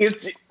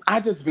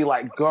I just be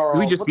like, girl,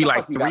 we just what be the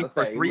like fuck you 3 gotta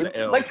for say? 3 to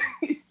L. Like,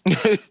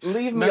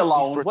 leave me Not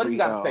alone. 3 for What do you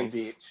gotta 3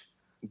 say, Ls.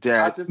 bitch?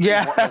 That, I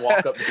just want to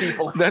walk up to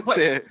people. That's like,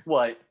 it.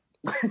 What?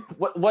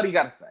 What do you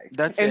gotta say?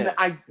 That's and it.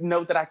 I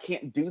know that I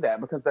can't do that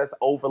because that's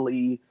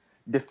overly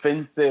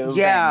defensive.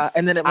 Yeah,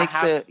 and then it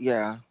makes it.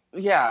 Yeah,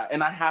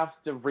 and I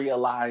have to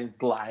realize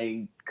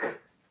like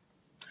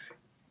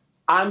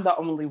I'm the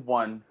only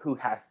one who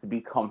has to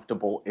be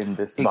comfortable in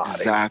this body.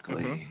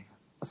 Exactly. Mm-hmm.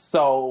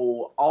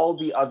 So all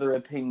the other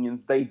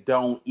opinions, they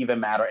don't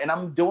even matter. And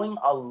I'm doing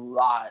a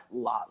lot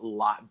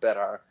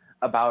better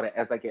about it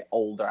as I get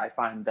older. I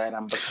find that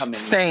I'm becoming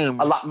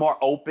a lot more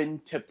open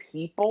to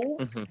people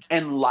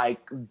and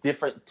like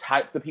different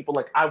types of people.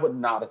 Like I would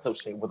not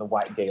associate with a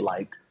white gay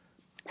like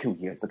 2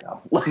 years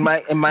ago. I'm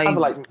like,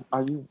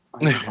 are you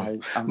white?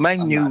 My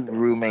new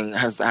roommate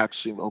has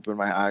actually opened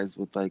my eyes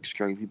with like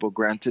straight people.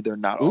 Granted, they're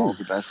not all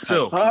the best type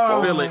of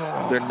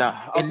people. They're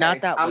not. Okay. And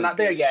not that. I'm not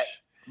there yet.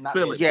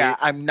 Yeah,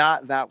 I'm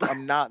not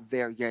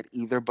there yet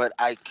either. But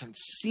I can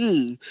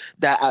see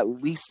that at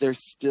least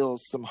there's still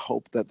some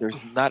hope that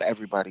there's not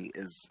everybody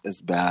is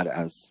as bad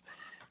as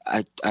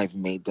I've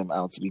made them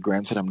out to be.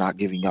 Granted, I'm not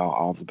giving y'all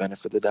all the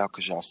benefit of the doubt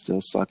because y'all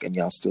still suck and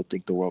y'all still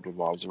think the world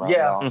revolves around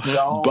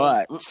y'all.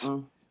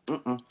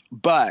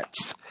 But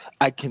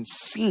I can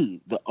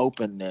see the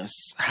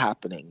openness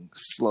happening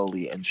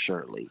slowly and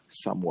surely,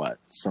 somewhat,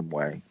 some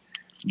way,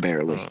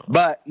 barely.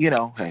 But you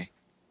know, hey.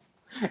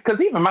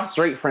 Because even my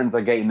straight friends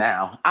are gay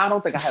now. I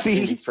don't think I have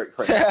any straight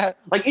friends.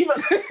 Like even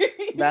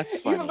that's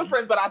funny. Even the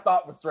friends that I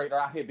thought were straight are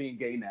out here being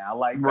gay now.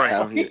 Like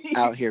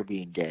out here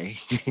being gay.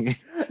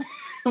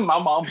 My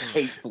mom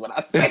hates when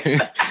I say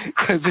that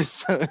because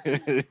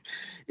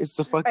it's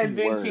the fucking and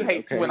then word, she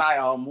hates when I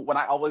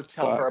always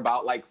tell her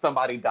about like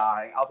somebody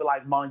dying. I'll be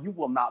like, Mom, you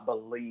will not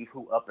believe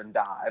who up and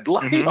died.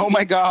 Like, oh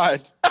my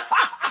God,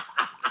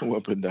 who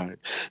up and died?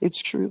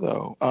 It's true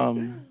though.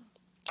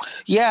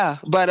 Yeah,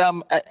 but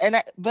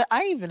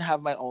I even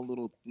have my own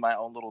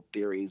little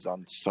theories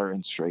on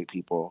certain straight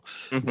people,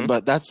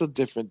 but that's a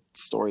different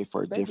story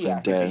for a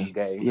different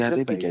day. Yeah,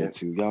 they be gay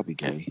too. Y'all be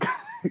gay.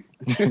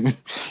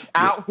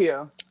 Out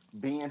here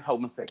being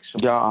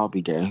homosexual. Y'all all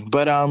be gay.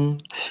 But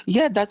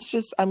yeah, that's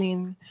just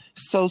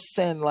so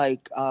Sin,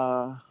 like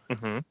I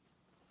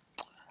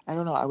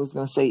don't know, I was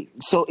gonna say,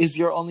 so is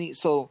your only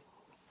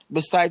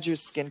besides your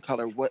skin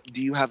color, what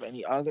do you have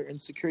any other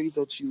insecurities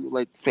that you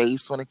like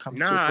face when it comes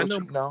to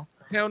approaching? No?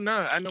 Hell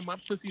no. I know my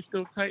pussy's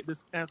still tight,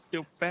 this ass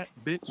still fat,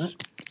 bitch.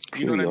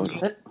 You know what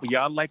I mean?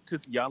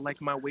 Y'all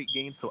like my weight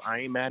gain, so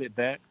I ain't mad at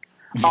that.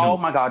 Oh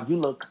my God, you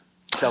look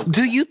so good.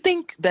 Do you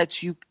think that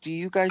do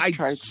you guys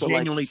try to like... I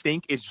genuinely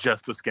think it's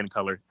just the skin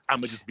color. I'm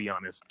gonna just be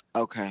honest.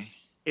 Okay.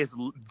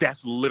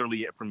 That's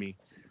literally it for me.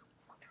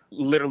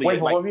 Literally.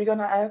 Wait, what were you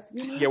gonna ask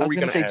me? Yeah, I was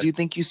gonna say, do you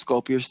think you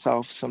scope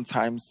yourself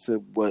sometimes to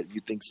what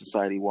you think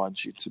society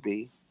wants you to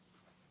be?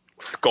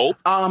 Scope?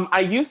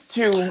 I used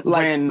to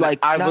when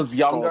I was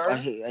younger.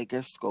 I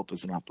guess scope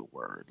is not the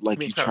word.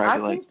 Like you try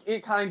to like. I think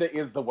it kind of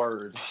is the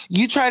word.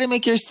 You try to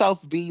make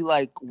yourself be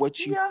like what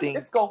you think.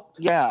 It's scoped.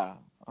 Yeah.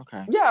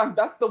 Okay. Yeah,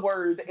 that's the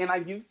word, and I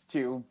used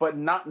to, but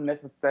not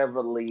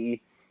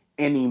necessarily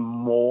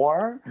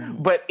anymore.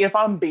 But if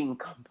I'm being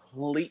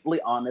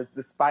completely honest,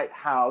 despite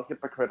how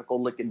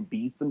hypocritical it can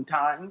be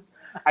sometimes,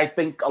 I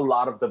think a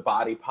lot of the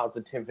body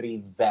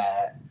positivity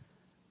that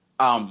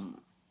I'm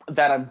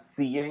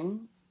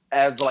seeing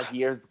as like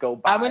years go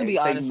by, I'm gonna be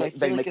honest,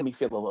 they make me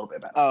feel a little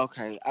bit better. Oh,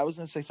 okay. I was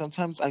gonna say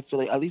sometimes I feel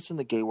like, at least in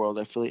the gay world,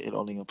 I feel like it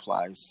only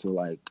applies to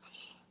like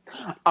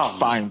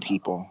fine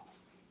people.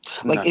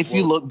 Like if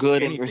you look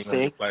good and you're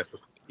thick,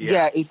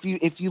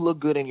 if you look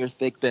good and you're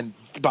thick, then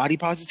body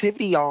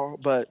positivity, y'all.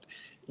 But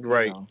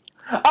right. You know.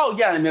 Oh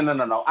yeah,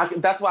 no.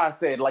 That's why I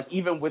said, like,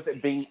 even with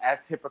it being as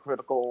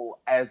hypocritical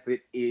as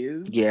it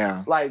is,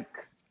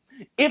 like,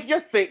 if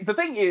you're thick, the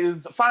thing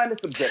is, fine is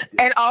subjective.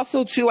 And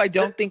also, too, I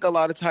don't think a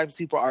lot of times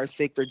people are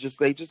thick. They just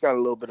got a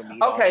little bit of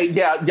meat. Okay,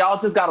 yeah, y'all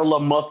just got a little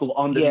muscle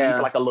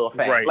underneath, like a little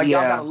fat. Right. Like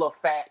y'all got a little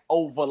fat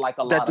over, like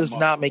a lot. That does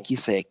not make you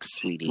thick,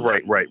 sweetie.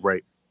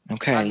 Right.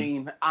 Okay. I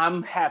mean,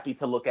 I'm happy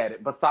to look at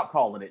it, but stop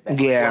calling it that.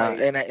 Yeah, right?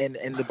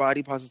 and the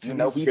body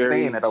positivity. We're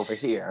saying it over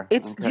here.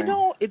 It's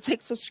it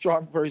takes a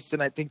strong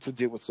person, I think, to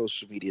deal with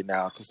social media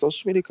now, because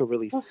social media could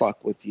really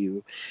fuck with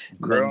you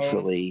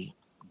mentally.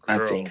 I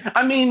think.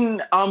 I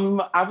mean,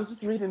 I was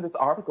just reading this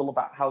article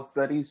about how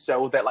studies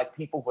show that like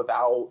people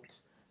without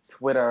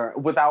Twitter,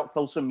 without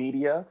social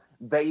media,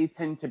 they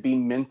tend to be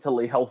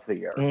mentally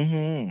healthier.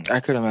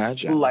 I could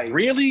imagine. Like,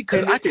 really?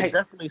 Because I can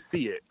definitely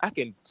see it. I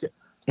can.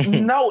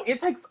 No,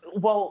 it takes.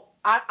 Well,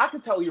 I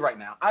can tell you right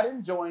now. I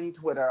didn't join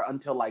Twitter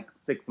until like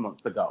 6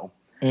 months ago.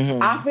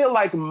 I feel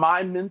like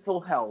my mental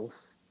health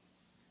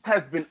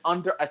has been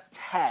under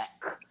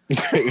attack.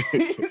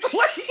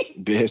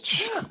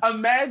 Bitch.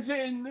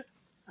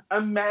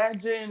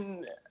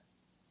 imagine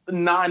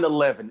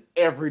 9/11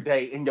 every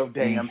day in your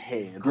damn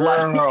head.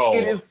 Girl.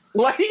 Like, it is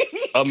like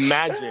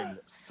imagine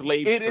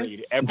slave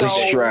trade every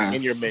day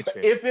in your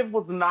mention. If it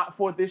was not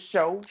for this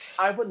show,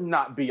 I would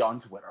not be on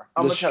Twitter.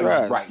 I'm gonna tell you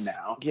right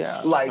now.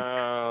 Yeah. Like,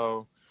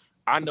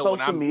 I know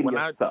social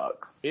media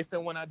sucks. If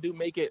and when I do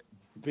make it,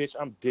 bitch,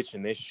 I'm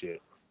ditching this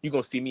shit. You're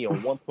gonna see me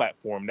on one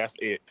platform, that's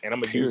it. And I'm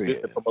gonna use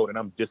this to promote, and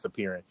I'm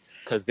disappearing.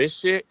 Cause this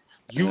shit,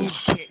 you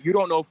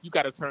don't know if you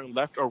gotta turn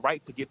left or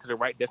right to get to the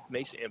right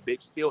destination, and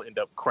bitch still end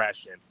up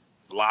crashing.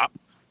 Flop.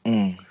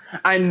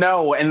 I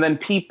know, and then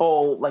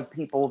people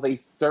they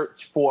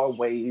search for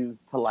ways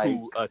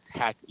to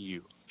attack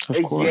you.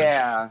 Of course.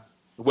 Yeah.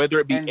 Whether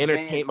it be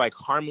entertained, like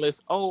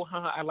harmless,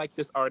 I like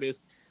this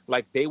artist.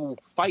 Like, they will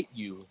fight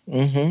you.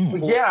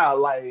 Mm-hmm. Yeah,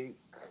 like,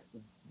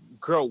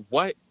 girl,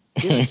 what?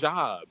 Get a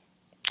job.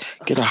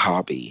 Get a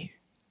hobby.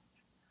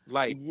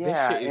 Like, yeah,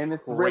 this shit is and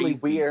it's crazy. really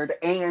weird.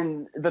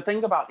 And the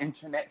thing about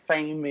internet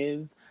fame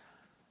is,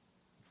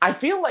 I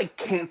feel like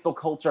cancel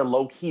culture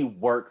low-key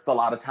works a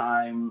lot of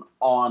time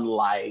on,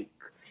 like,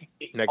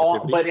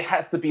 but it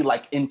has to be,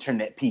 like,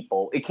 internet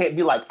people. It can't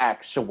be, like,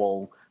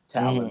 actual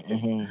talent.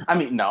 Mm-hmm. I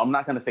mean, no, I'm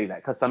not going to say that,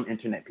 because some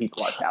internet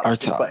people are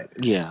talented.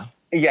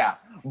 Yeah,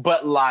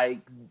 but, like,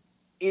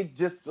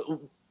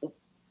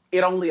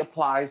 it only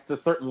applies to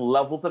certain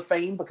levels of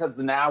fame, because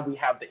now we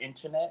have the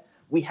internet.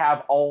 We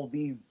have all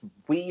these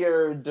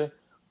weird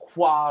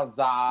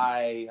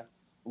quasi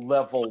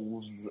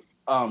levels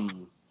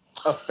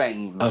of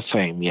fame. Of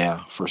fame, yeah,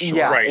 for sure.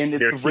 Yeah, right. And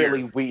it's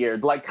really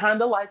weird. Like,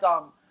 kind of like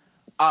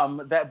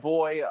that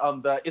boy,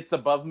 the It's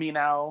Above Me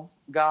Now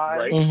guy.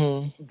 Right.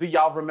 Mm-hmm. Do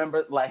y'all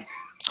remember, like...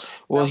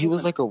 Well, he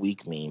was like a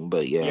weak meme,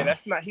 but yeah. Yeah,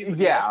 that's not...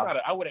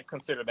 I wouldn't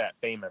consider that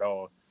fame at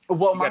all.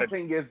 Well, my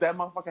thing is, that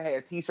motherfucker had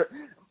a t-shirt...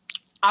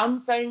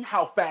 I'm saying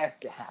how fast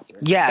it happened.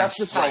 Yes. That's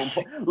just how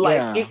important.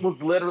 Like, it was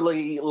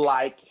literally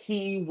like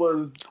he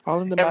was...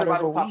 all in the matter of a week.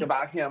 Everybody was talking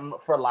about him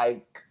for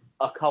like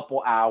a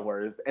couple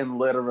hours, and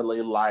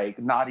literally like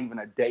not even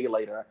a day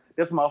later,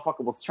 this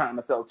motherfucker was trying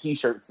to sell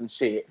t-shirts and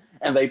shit,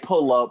 and they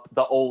pull up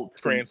the old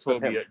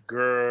transphobia,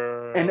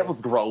 girl. And it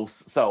was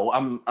gross. So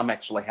I'm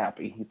actually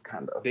happy. He's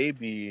kind of...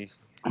 Baby.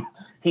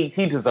 He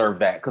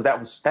deserved that, because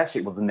that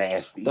shit was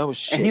nasty. That was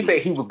shitty. And he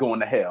said he was going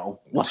to hell.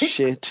 Like,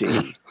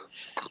 shitty.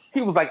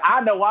 He was like,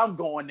 I know I'm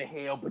going to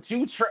hell, but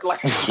you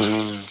like...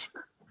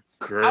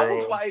 Girl. I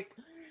was like,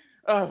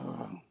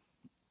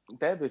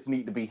 that bitch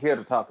need to be here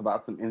to talk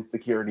about some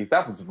insecurities.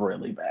 That was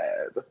really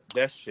bad.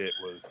 That shit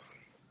was...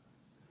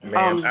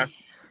 Man,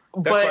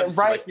 but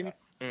right...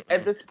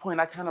 At this point,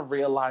 I kind of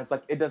realized,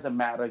 like, it doesn't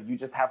matter. You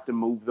just have to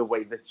move the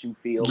way that you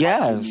feel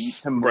like you need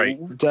to move. Right.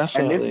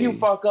 Definitely. And if you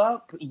fuck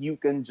up, you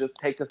can just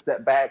take a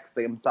step back,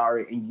 say, I'm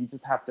sorry, and you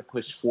just have to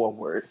push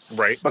forward.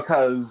 Right.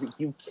 Because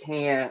you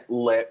can't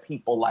let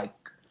people, like,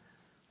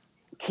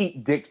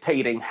 keep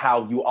dictating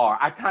how you are.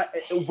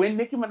 When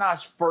Nicki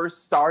Minaj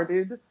first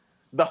started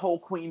the whole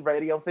Queen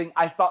Radio thing,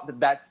 I thought that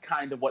that's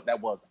kind of what that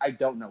was. I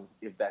don't know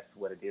if that's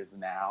what it is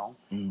now.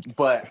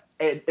 But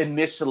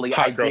initially,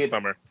 Hot Girl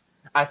Summer.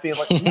 I feel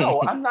like,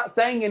 no, I'm not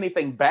saying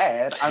anything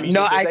bad.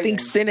 I think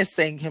Sin is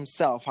saying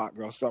himself, Hot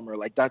Girl Summer.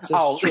 Like, that's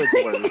a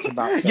trigger word to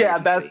not say yeah,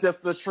 anything. that's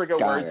just the trigger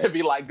word to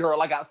be like,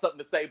 girl, I got something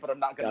to say, but I'm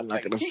not going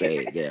to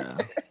say it, yeah.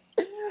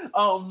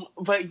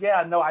 But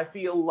yeah, no, I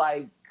feel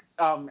like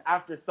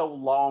after so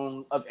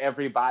long of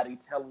everybody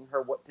telling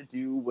her what to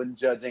do and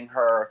judging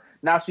her,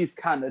 now she's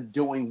kind of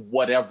doing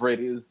whatever it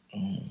is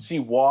she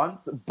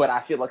wants, but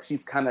I feel like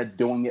she's kind of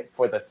doing it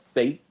for the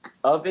sake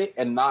of it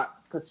and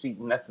not because she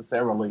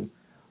necessarily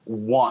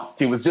wants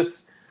to. It's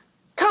just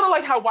kind of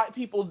like how white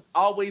people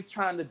always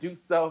trying to do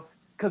stuff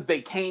because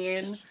they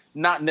can,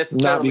 not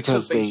necessarily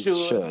because they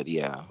should.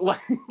 Yeah.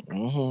 Like,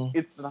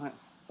 it's not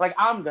like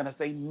I'm gonna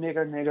say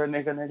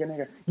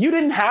nigger. You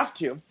didn't have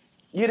to.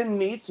 You didn't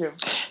need to.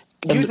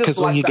 And because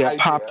when you get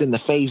popped in the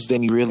face,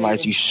 then you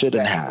realize you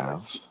shouldn't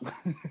have.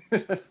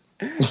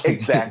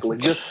 Exactly.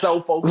 Just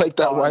so focused. Like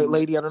that white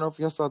lady. I don't know if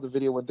y'all saw the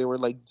video when they were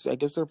like, I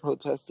guess they're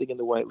protesting, and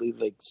the white lady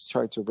like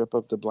tried to rip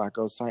up the Black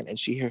Girl sign, and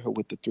she hit her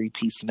with the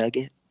 3-piece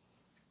nugget.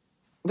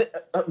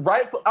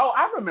 Right? Oh,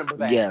 I remember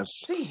that. Yes.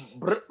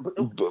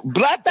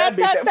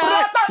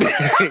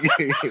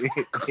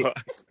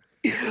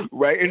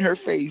 Right in her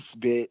face,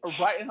 bitch.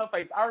 Right in her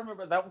face. I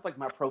remember that was like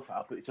my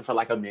profile picture for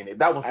like a minute.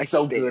 That was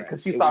so good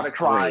because she started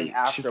crying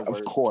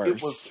afterwards. Of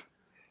course.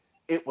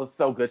 It was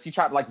so good. She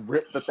tried to like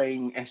rip the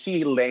thing, and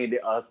she landed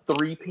a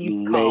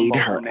 3-piece combo. Laid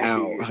her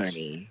out,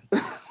 honey.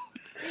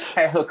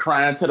 Had her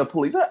crying to the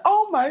police. Like,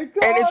 oh my God.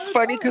 And it's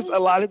funny because a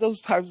lot of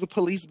those times the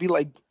police be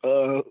like,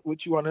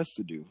 what you want us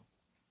to do?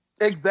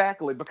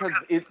 Exactly, because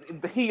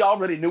he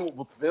already knew it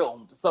was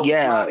filmed. So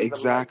yeah,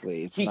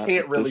 exactly. He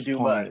can't really do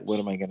much. What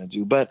am I gonna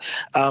do? But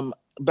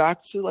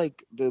back to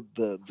like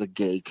the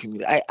gay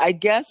community. I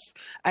guess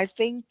I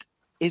think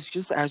it's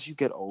just as you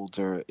get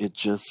older, it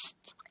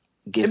just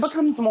gets... It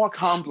becomes more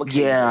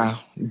complicated. Yeah,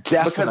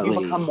 definitely.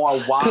 Because you become more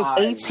wise. Because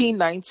 18,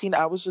 19,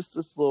 I was just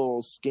this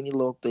little skinny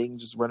little thing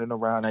just running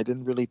around. I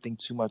didn't really think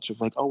too much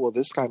of like, oh, well,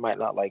 this guy might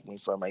not like me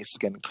for my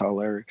skin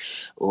color.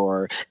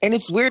 And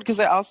it's weird because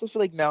I also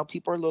feel like now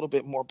people are a little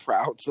bit more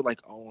proud to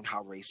like own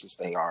how racist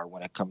they are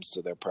when it comes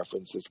to their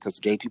preferences, because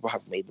gay people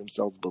have made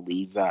themselves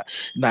believe that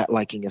not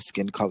liking a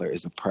skin color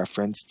is a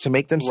preference to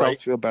make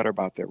themselves feel better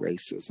about their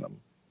racism.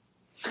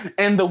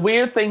 And the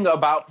weird thing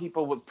about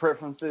people with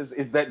preferences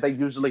is that they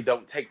usually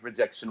don't take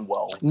rejection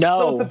well. No.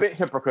 So it's a bit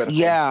hypocritical.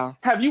 Yeah.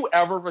 Have you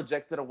ever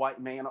rejected a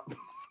white man?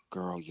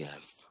 Girl,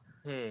 yes.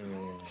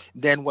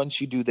 Then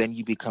once you do, then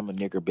you become a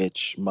nigger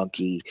bitch,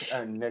 monkey. A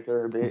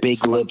nigger bitch.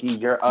 Big lips.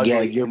 You're ugly.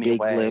 Yeah, you're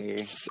anyway. big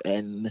lips.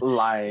 And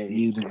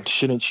like,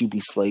 shouldn't you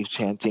be slave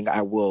chanting,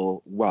 I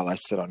will, while I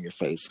sit on your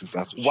face, because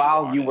that's what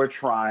while you were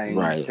trying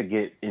to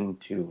get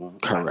into.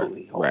 Correct.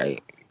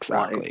 Right.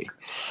 Exactly.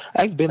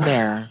 I've been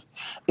there.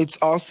 It's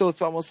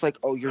almost like,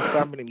 oh, you're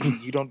feminine.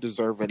 You don't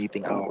deserve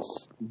anything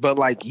else. But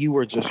like, you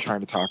were just trying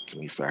to talk to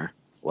me, sir.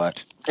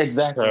 What?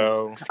 Exactly.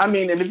 I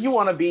mean, and if you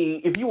want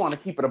to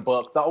keep it a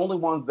buck, the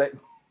ones that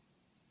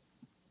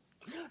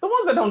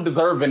don't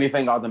deserve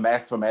anything are the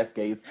mask for mask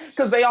gays,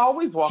 because they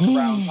always walk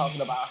around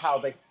talking about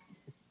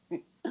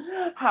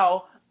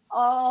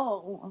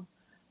how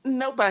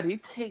nobody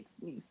takes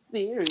me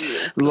seriously.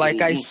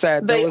 Like I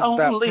said, there was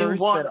that person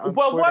on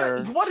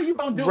Twitter. What are you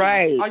going to do?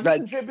 Right. Are you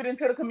contributing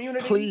to the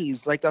community?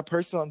 Please. Like that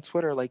person on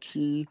Twitter, like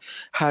he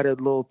had a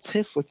little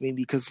tiff with me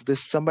because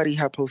somebody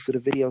had posted a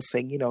video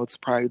saying, it's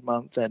Pride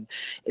Month, and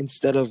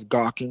instead of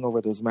gawking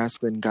over those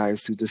masculine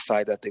guys who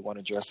decide that they want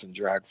to dress in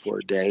drag for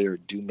a day or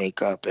do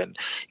makeup and,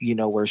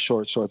 wear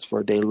short shorts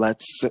for a day,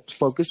 let's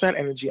focus that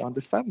energy on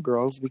the femme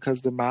girls,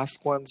 because the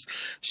masked ones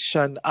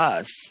shun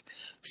us.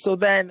 So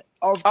then,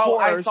 of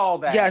course, I saw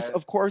that. Yes,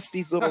 of course,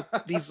 these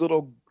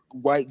little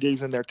white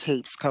gays in their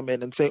capes come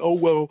in and say, "Oh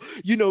well,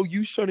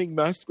 you shunning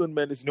masculine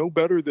men is no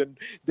better than."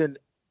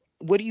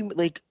 What do you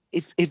like?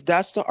 If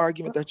that's the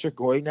argument that you're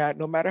going at,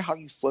 no matter how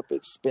you flip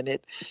it, spin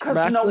it,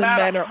 masculine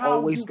men are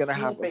always going to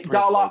have a privilege.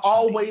 Y'all are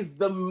always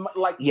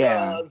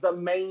the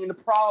main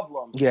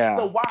problem. Yeah.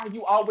 So why are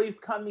you always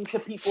coming to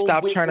people?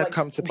 Stop trying to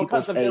come to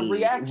people's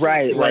aid.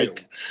 Right.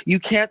 Like, you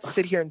can't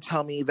sit here and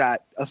tell me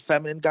that a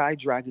feminine guy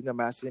dragging a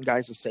masculine guy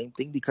is the same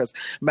thing, because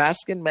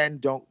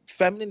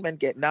feminine men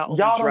get not only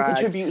y'all dragged. Y'all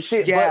don't contribute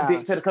shit but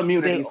dick to the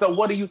community. So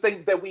what do you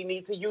think that we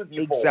need to use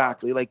you for?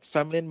 Exactly. Like,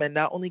 feminine men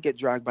not only get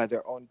dragged by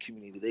their own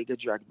community, they get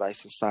dragged by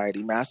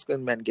society.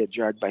 Masculine men get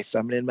dragged by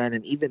feminine men,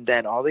 and even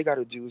then, all they got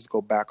to do is go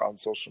back on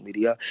social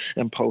media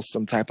and post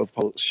some type of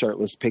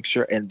shirtless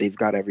picture, and they've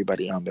got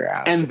everybody on their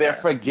ass. And they're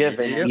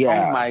forgiven.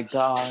 Yeah. Oh my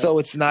God. So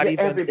it's not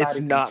it's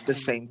not the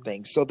same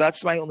thing. So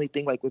that's my only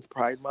thing, like with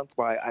Pride Month,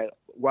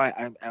 why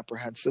I'm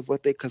apprehensive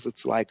with it, because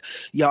it's like,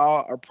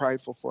 y'all are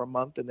prideful for a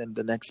month, and then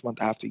the next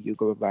month after you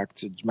go back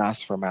to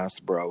mask for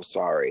mask, bro.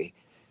 Sorry.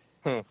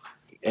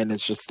 And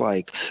it's just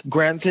like,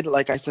 granted,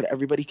 like I said,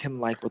 everybody can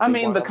like what they want. I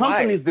mean, the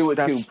companies do it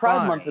too.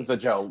 Pride Month is a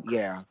joke.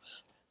 Yeah.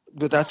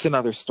 But that's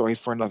another story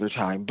for another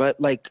time.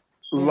 But like,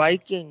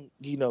 liking,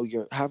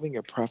 you're having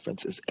your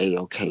preference is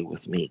A-okay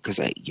with me. Because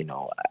hey,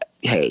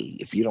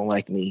 if you don't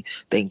like me,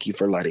 thank you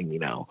for letting me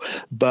know.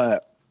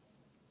 But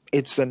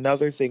it's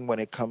another thing when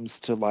it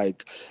comes to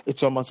like,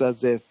 it's almost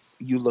as if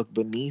you look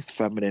beneath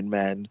feminine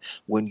men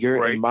when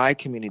you're in my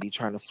community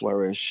trying to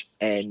flourish,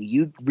 and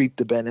you reap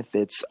the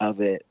benefits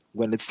of it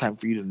when it's time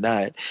for you to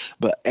nut.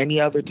 But any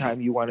other time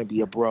you want to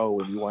be a bro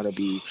and you want to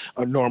be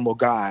a normal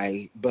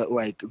guy. But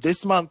like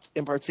this month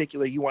in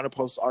particular, you want to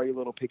post all your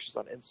little pictures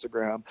on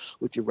Instagram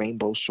with your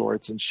rainbow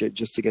shorts and shit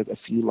just to get a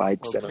few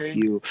likes and a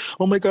few,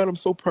 oh my God, I'm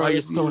so proud of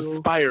you. You're so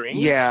inspiring.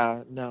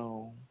 Yeah,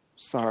 no.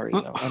 Sorry,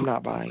 no, I'm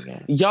not buying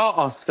it. Y'all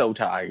are so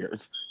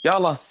tired.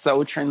 Y'all are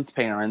so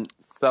transparent.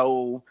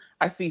 So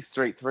I see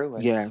straight through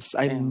it. Yes,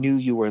 I knew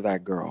you were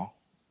that girl.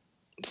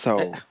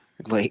 So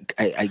like,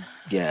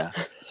 yeah.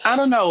 I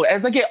don't know.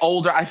 As I get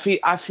older, I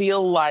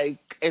feel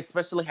like,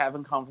 especially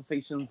having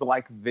conversations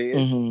like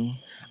this,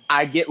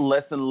 I get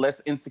less and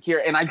less insecure.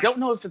 And I don't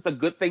know if it's a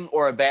good thing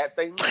or a bad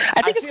thing.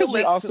 I think it's because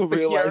we also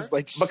realize,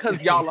 like,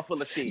 because y'all are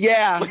full of shit.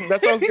 Yeah,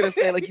 that's what I was gonna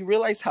say. Like, you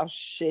realize how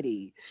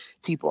shitty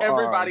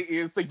everybody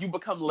is, so you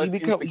become less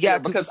insecure. Yeah,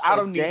 because I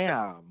don't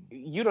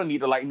you don't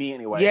need to like me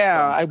anyway.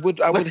 Yeah, so.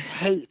 I would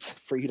hate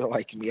for you to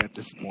like me at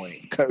this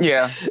point.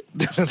 Yeah,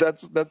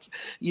 that's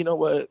you know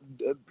what.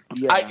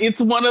 Yeah,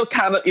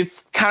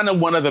 it's kind of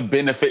one of the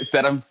benefits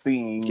that I'm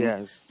seeing.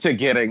 Yes, to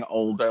getting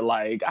older.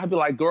 Like, I'd be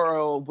like,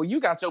 girl, well,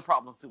 you got your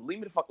problems too. Leave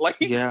me the fuck. Like,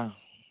 yeah.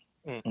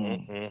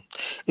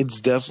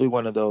 It's definitely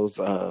one of those.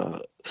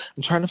 I'm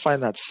trying to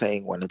find that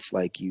saying when it's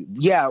like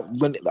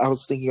when I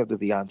was thinking of the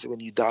Beyonce,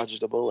 when you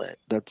dodged a bullet.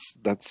 That's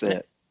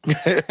it.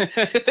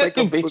 It's like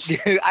a bitch.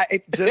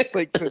 It's just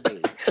like to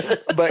me,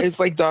 but it's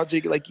like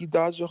dodging, like you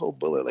dodge a whole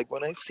bullet. Like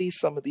when I see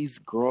some of these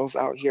girls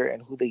out here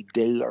and who they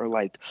date, or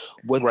like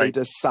what they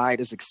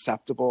decide is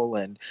acceptable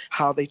and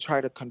how they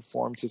try to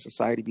conform to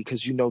society,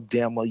 because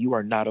damn well you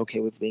are not okay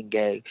with being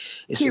gay.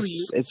 It's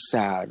just, it's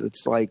sad.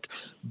 It's like,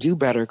 do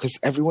better, because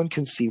everyone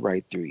can see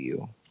right through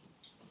you.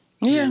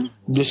 Yeah.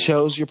 The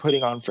shows you're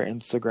putting on for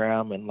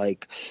Instagram and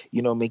like,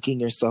 you know, making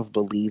yourself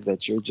believe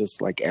that you're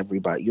just like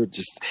everybody. You're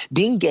just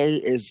being gay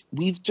is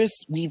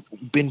we've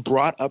been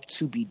brought up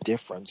to be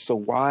different. So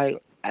why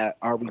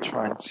are we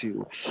trying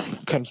to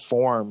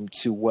conform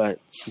to what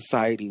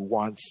society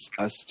wants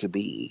us to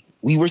be?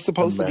 We were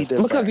supposed to be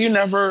different.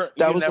 Because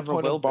that was the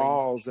point of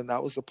balls, and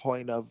that was the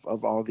point of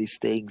all these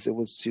things. It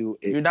was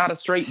you're not a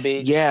straight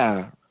bitch.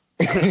 Yeah.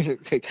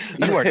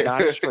 You are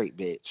not a straight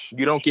bitch.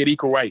 You don't get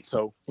equal rights,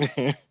 so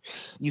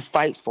you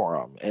fight for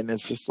them, and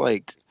it's just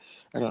like,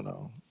 I don't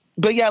know.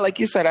 But yeah, like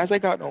you said, as I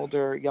got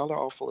older, y'all are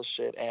all full of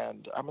shit,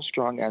 and I'm a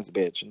strong ass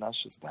bitch, and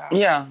that's just that.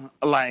 Yeah,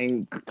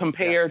 like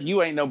compared,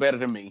 you ain't no better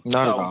than me.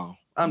 Not at all.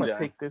 I'm gonna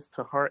take this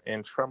to heart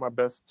and try my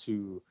best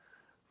to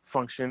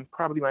function.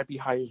 Probably might be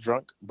high as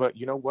drunk, but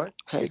you know what?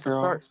 Hey,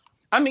 girl.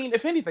 I mean,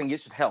 if anything, it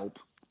should help.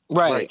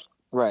 Right.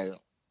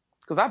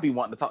 Because I be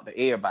wanting to talk to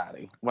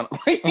everybody when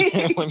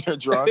you're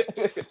drunk.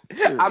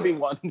 I be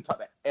wanting to talk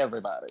to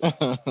everybody.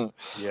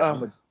 Yeah,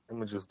 I'm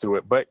gonna just do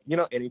it. But you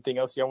know, anything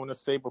else y'all want to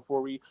say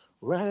before we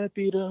wrap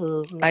it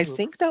up? I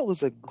think that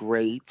was a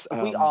great.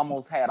 We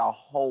almost had a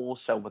whole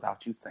show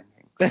without you singing.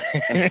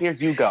 And here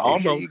you go.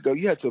 Here you go.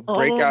 You had to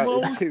break out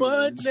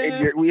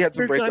into. We had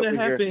to break up in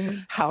your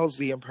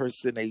Halsey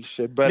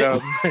impersonation.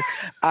 But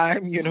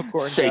I'm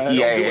Unicorn.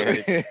 Shaky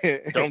ass.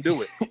 Don't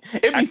do it.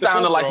 It be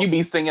sounding like you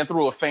be singing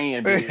through a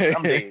fan. Bitch.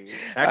 I'm dead.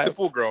 Act the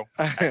fool, girl.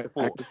 Act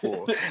the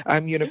fool.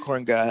 I'm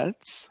Unicorn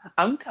Guts.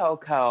 I'm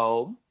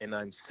Coco. And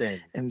I'm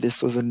Sin. And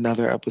this was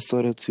another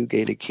episode of Too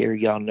Gay to Care.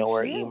 Y'all know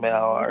our email,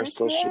 our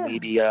social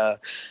media.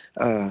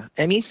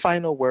 Any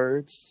final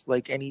words?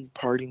 Like any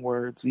parting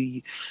words?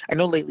 I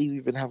know lately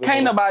we've been having.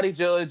 Can't nobody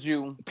judge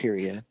you.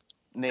 Period.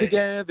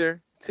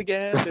 Together,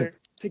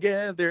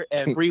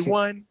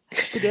 everyone.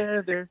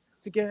 Together.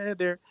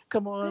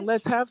 Come on,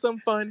 let's have some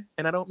fun.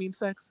 And I don't mean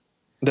sex.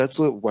 That's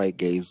what white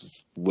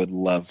gays would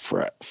love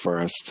for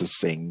us to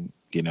sing.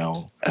 You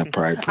know, at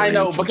pride parades. I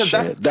know, because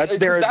that's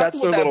their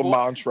little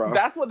mantra.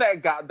 That's what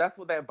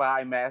that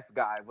bi mask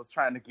guy was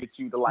trying to get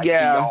you to like be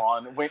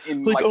on.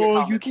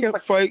 You can't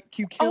fight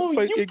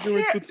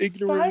ignorance with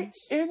ignorance.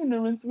 Fight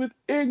ignorance with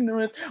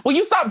ignorance. Well,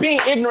 you stop being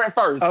ignorant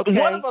first. Okay.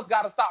 One of us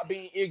got to stop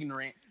being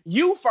ignorant.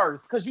 You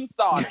first, because you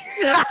started.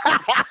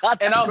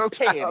 And I'm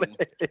petty. No,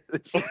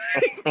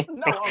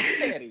 I'm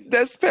petty.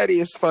 That's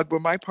petty as fuck.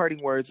 But my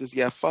parting words is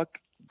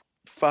fuck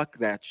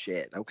that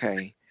shit.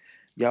 Okay.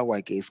 Y'all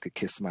white gays could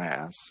kiss my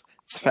ass.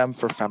 It's femme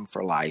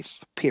for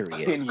life. Period.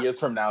 10 years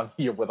from now,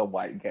 you're with a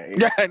white gay.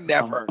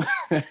 Never.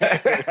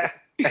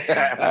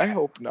 I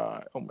hope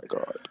not. Oh my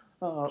god.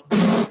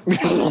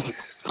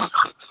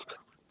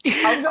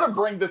 I'm gonna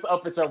bring this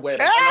up at your wedding.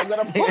 And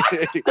I'm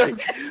gonna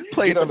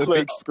play it on the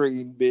big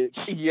screen,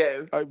 bitch.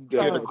 Yes. I'm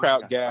done. Hear the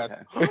crowd gas.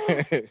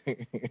 Okay.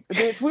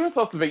 Bitch, we were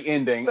supposed to be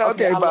ending.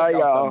 Okay, bye,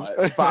 y'all.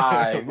 So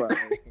bye. Bye.